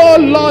 Oh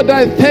Lord,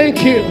 I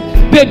thank you.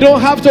 They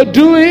don't have to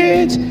do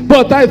it,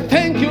 but I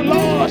thank you,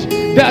 Lord,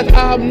 that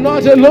I'm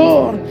not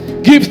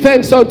alone. Give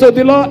thanks unto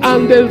the Lord.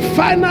 And the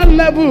final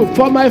level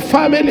for my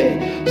family,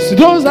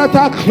 those that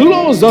are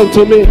close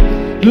unto me,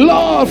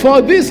 Lord,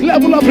 for this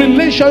level of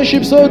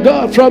relationships, oh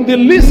God, from the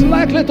least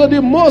likely to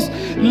the most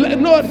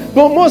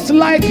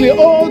likely,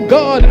 oh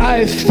God,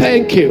 I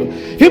thank you.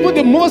 Even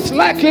the most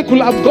likely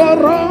could have gone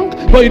wrong,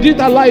 but you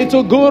didn't allow it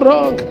to go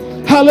wrong.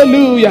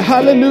 Hallelujah,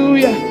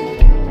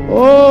 hallelujah.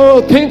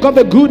 Oh, think of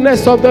the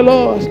goodness of the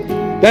Lord.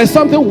 There's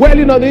something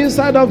welling on the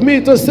inside of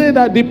me to say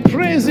that the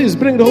praises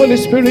bring the Holy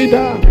Spirit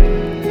down.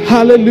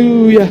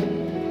 Hallelujah.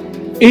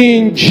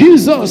 In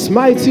Jesus'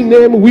 mighty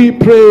name we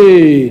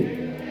pray.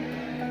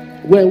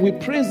 When we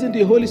praise him,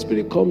 the Holy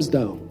Spirit comes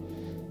down.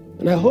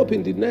 And I hope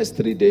in the next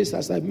 3 days,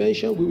 as I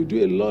mentioned, we will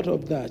do a lot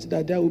of that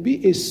there will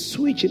be a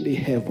switch in the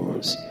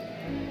heavens.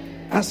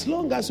 As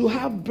long as you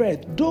have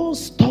breath, don't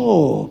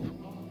stop.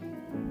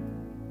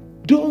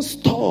 Don't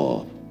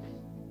stop.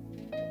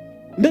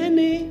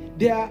 Many,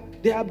 they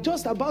are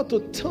just about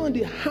to turn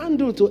the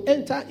handle to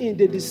enter in.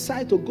 They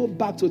decide to go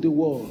back to the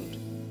world.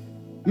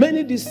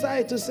 Many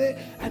decide to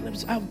say,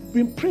 and I've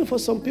been praying for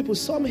some people,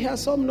 some here,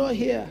 some not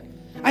here.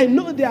 I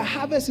know their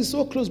harvest is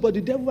so close, but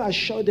the devil has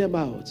shut them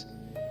out.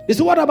 He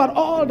said, what about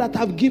all that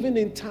I've given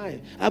in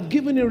time? I've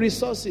given in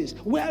resources.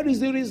 Where is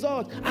the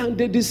result? And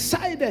they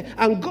decided,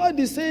 and God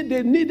is saying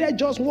they needed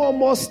just one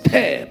more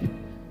step.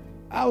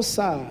 How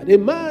sad. A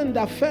man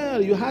that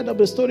fell, you heard of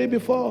the story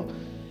before,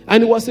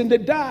 and he was in the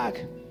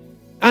dark.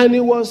 And it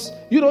was,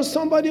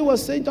 somebody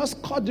was saying,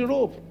 just cut the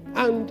rope.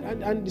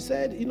 And he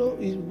said, he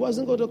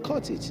wasn't going to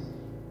cut it.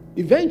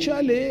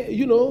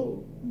 Eventually,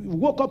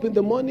 woke up in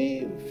the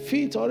morning,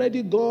 feet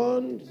already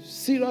gone,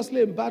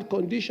 seriously in bad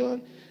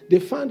condition. They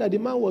found that the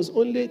man was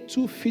only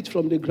 2 feet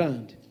from the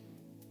ground.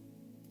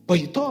 But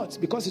he thought,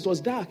 because it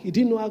was dark, he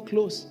didn't know how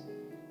close.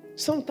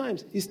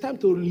 Sometimes it's time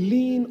to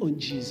lean on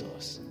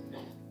Jesus.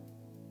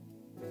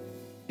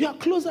 You are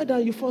closer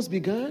than you first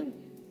began.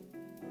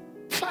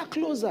 Far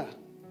closer.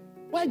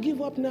 Why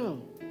give up now?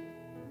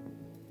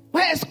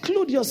 Why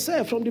exclude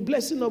yourself from the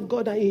blessing of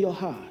God and in your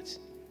heart?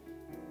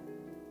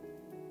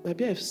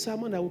 Maybe a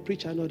sermon I will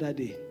preach another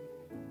day.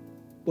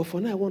 But for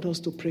now, I want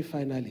us to pray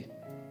finally.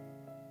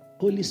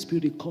 Holy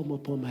Spirit, come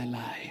upon my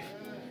life.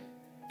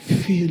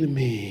 Fill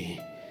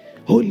me.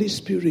 Holy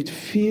Spirit,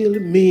 fill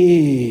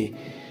me.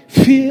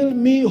 Fill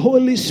me,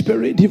 Holy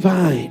Spirit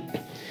divine.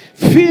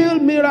 Fill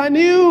me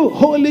anew,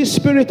 Holy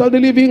Spirit of the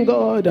living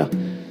God.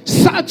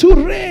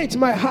 Saturate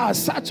my heart,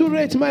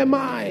 saturate my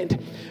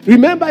mind.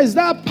 Remember, it's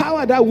that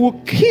power that will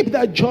keep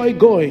that joy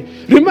going.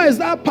 Remember, it's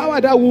that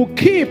power that will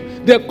keep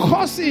the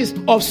causes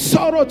of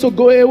sorrow to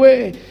go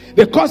away.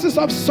 The causes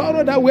of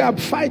sorrow that we are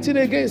fighting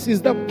against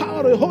is the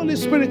power of the Holy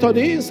Spirit on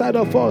the inside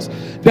of us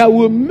that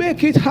will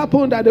make it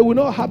happen, that they will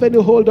not have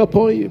any hold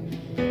upon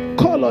you.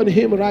 Call on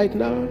him right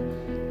now.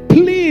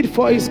 Plead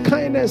for his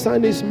kindness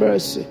and his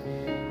mercy.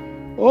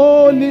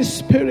 Holy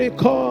Spirit,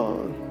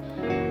 come.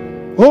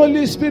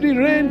 Holy Spirit,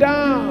 rain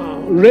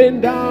down,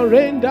 rain down,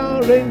 rain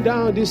down, rain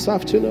down this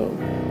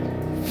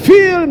afternoon.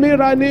 Fill me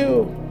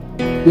anew.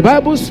 The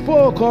Bible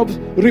spoke of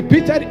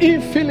repeated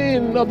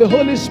infilling of the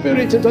Holy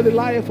Spirit into the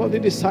life of the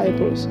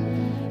disciples.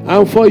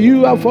 And for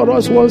you and for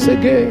us once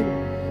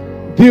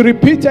again, the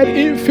repeated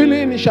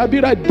infilling shall be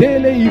a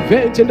daily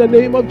event in the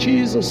name of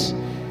Jesus.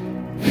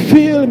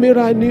 Fill me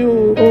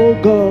anew,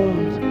 oh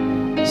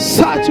God.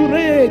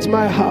 Saturate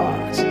my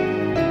heart.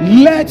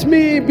 Let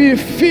me be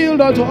filled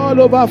unto all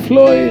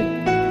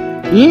overflowing.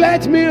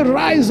 Let me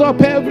rise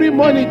up every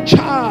morning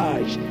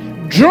charged,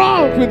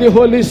 drunk with the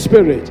Holy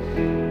Spirit,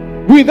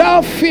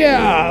 without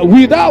fear,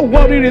 without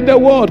worry in the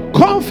world,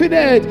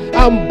 confident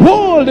and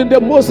bold in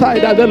the Most High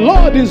that the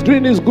Lord is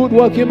doing his good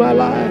work in my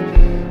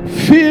life.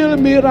 Fill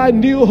me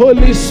anew,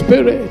 Holy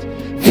Spirit.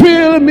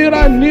 Fill me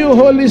anew,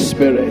 Holy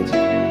Spirit.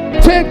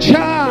 Take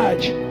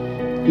charge.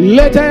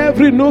 Let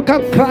every nook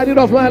and cranny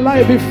of my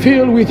life be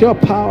filled with your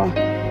power.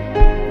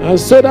 And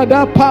so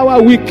that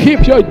power will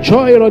keep your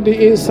joy on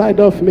the inside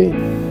of me.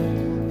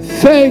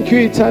 Thank you,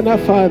 eternal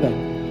Father.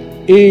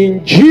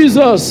 In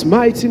Jesus'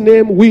 mighty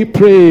name we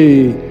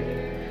pray.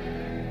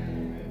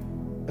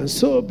 And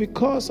so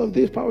because of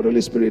this power of the Holy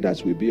Spirit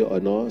that will be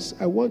on us,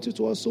 I want you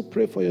to also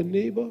pray for your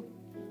neighbor.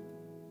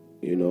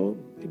 You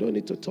don't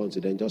need to turn to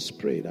them. Just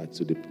pray that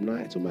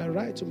to my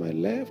right, to my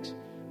left.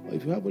 Or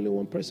if you have only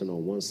one person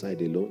on one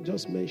side alone,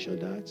 just mention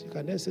that. You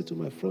can then say to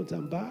my front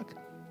and back.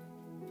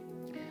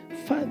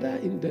 Father,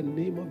 in the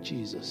name of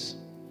Jesus,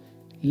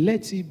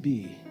 let it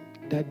be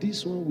that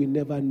this one will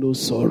never know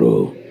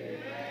sorrow.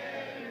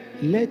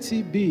 Let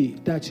it be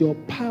that your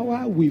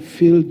power will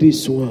fill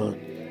this one.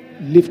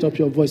 Lift up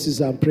your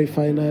voices and pray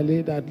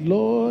finally that,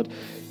 Lord,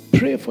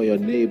 pray for your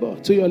neighbor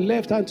to your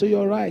left and to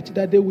your right,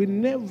 that they will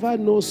never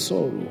know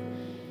sorrow.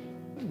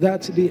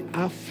 That the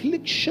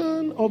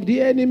affliction of the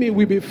enemy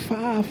will be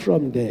far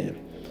from them.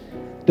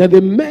 That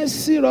the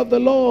mercy of the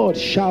Lord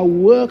shall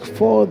work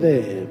for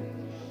them.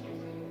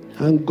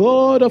 And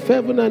God of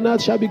heaven and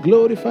earth shall be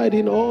glorified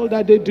in all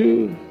that they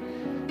do.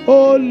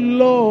 Oh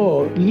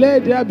Lord,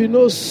 let there be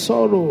no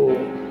sorrow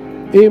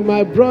in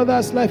my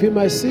brother's life, in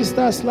my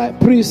sister's life.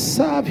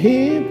 Preserve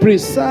him,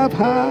 preserve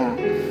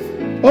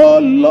her. Oh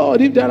Lord,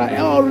 if there are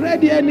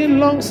already any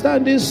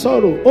long-standing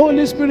sorrow,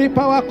 Holy Spirit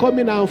power come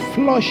in and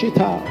flush it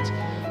out.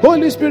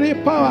 Holy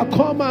Spirit power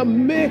come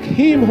and make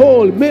him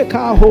whole, make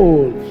her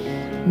whole.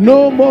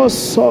 No more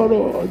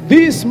sorrow.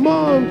 This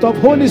month of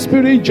Holy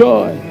Spirit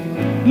joy,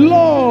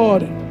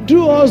 Lord,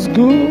 do us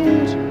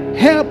good,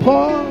 help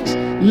us.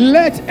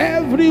 Let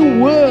every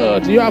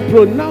word you have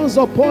pronounced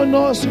upon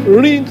us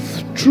ring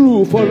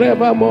true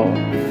forevermore.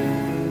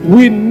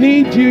 We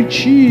need you,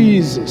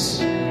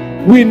 Jesus.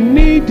 We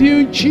need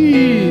you,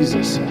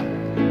 Jesus.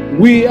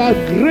 We are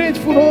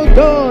grateful, oh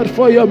God,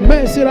 for your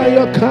mercy and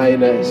your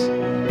kindness.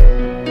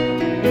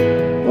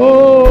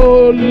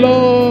 Oh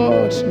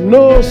Lord,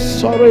 no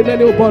sorrow in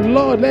any way, but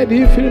Lord, let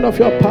the infilling of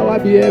your power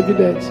be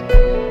evident.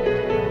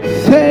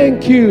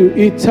 Thank you,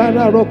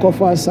 eternal rock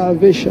of our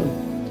salvation.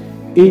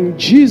 In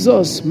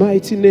Jesus'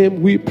 mighty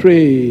name we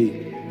pray.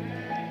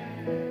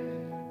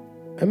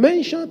 I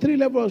mentioned 3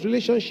 levels of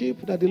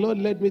relationship that the Lord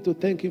led me to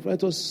thank Him for.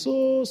 It was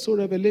so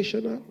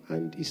revelational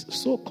and it's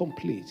so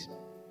complete.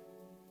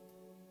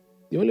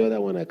 The only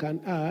other one I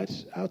can add,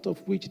 out of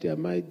which there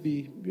might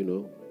be,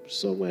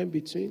 somewhere in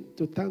between,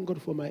 to thank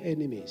God for my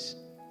enemies.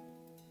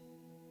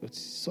 It's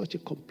such a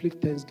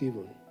complete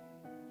thanksgiving.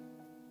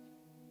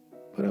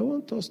 But I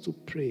want us to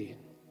pray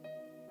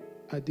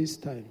at this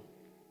time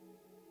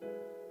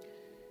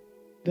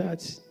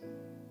that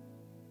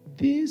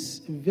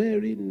this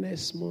very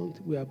next month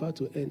we're about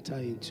to enter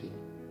into,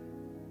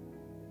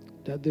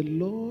 that the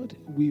Lord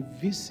will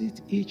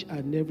visit each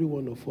and every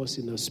one of us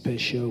in a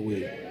special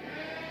way.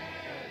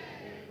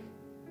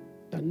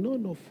 That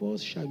none of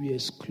us shall be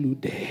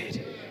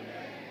excluded.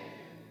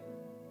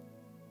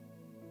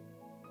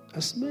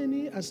 As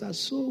many as are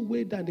so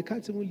weighed that they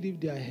can't even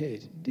lift their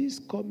head, this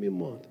coming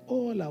month,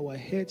 all our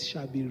heads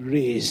shall be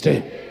raised.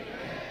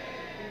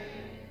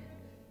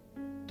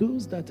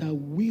 Those that are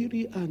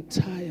weary and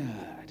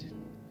tired,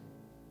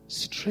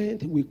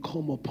 strength will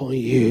come upon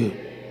you.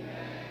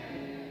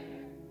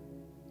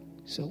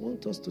 So I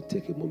want us to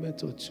take a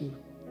moment or two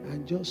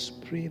and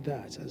just pray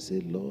that and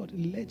say, Lord,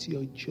 let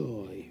your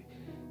joy,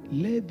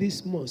 let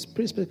this month,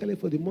 pray specifically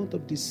for the month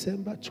of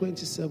December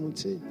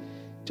 2017,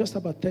 just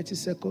about 30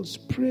 seconds,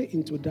 pray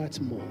into that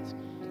month.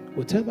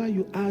 Whatever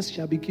you ask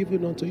shall be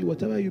given unto you.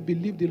 Whatever you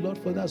believe the Lord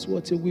for, that's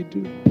what He will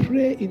do.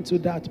 Pray into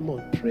that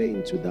month. Pray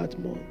into that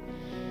month.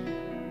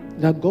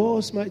 That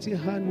God's mighty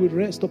hand will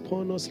rest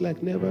upon us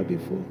like never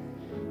before.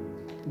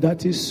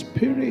 That His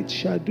Spirit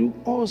shall do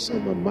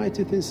awesome and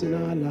mighty things in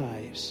our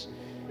lives.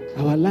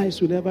 Our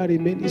lives will never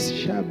remain. It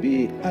shall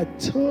be a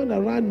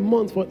turnaround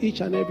month for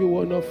each and every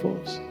one of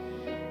us.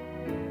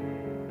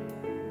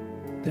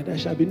 That there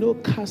shall be no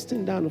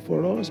casting down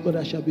for us, but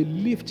there shall be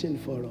lifting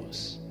for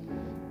us.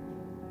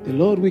 The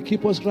Lord will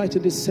keep us right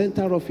in the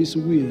center of His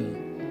will.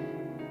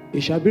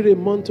 It shall be a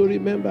month to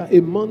remember,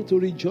 a month to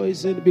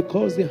rejoice in,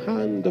 because the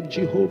hand of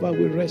Jehovah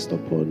will rest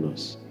upon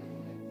us.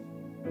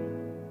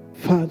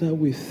 Father,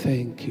 we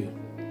thank you.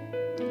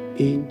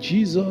 In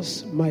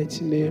Jesus'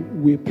 mighty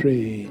name we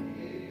pray.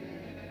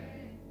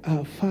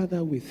 Our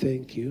Father, we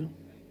thank you.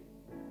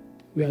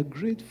 We are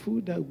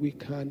grateful that we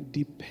can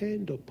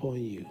depend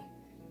upon you.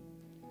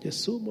 There's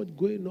so much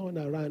going on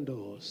around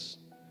us,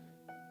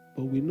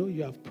 but we know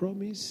you have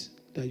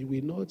promised that you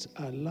will not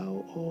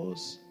allow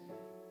us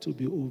to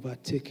be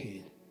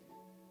overtaken,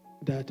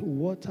 that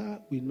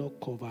water will not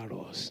cover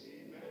us,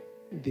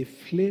 the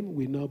flame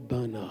will not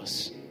burn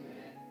us.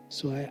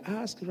 So I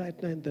ask right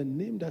now in the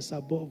name that's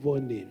above all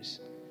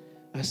names,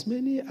 as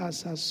many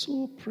as are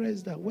so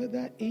pressed that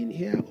whether in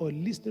here or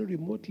listening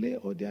remotely,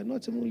 or they are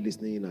not even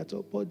listening in at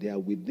all, but they are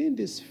within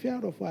the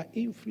sphere of our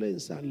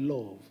influence and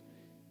love,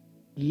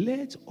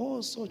 let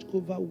all such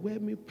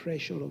overwhelming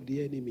pressure of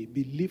the enemy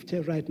be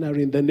lifted right now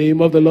in the name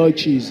of the Lord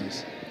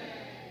Jesus.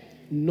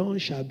 None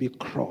shall be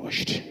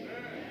crushed.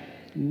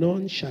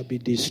 None shall be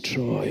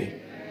destroyed.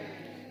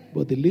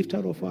 But the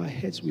lifter of our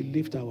heads will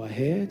lift our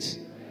heads,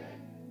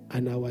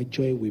 and our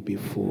joy will be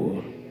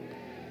full.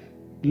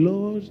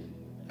 Lord,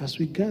 as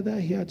we gather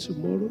here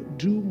tomorrow,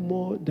 do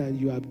more than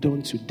you have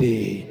done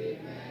today.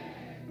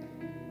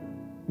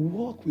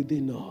 Walk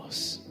within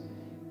us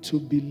to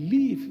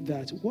believe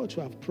that what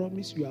you have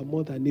promised, you are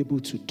more than able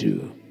to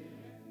do.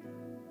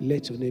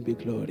 Let your name be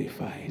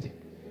glorified.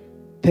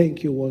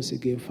 Thank you once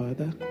again,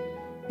 Father.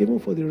 Even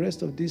for the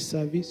rest of this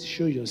service,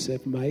 show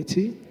yourself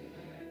mighty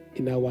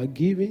in our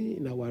giving,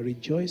 in our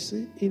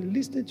rejoicing, in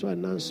listening to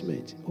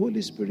announcement.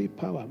 Holy Spirit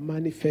power,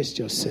 manifest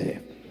yourself.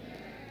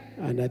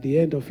 And at the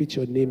end of it,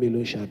 your name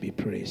alone shall be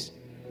praised.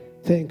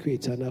 Thank you,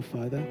 eternal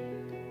Father.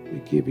 We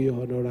give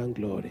you honor and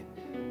glory.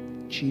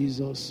 In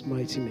Jesus'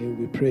 mighty name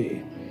we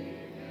pray.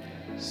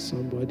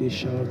 Somebody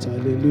shout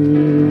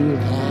hallelujah.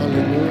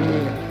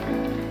 Hallelujah.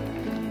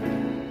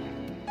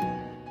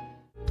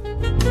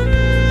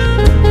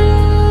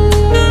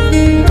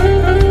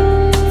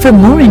 For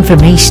more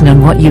information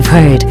on what you've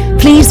heard,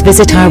 please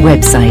visit our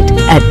website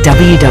at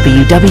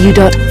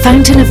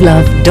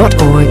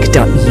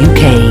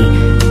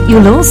www.fountainoflove.org.uk.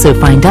 You'll also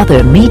find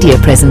other media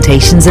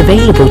presentations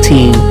available to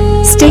you.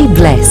 Stay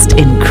blessed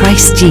in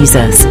Christ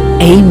Jesus.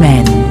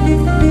 Amen.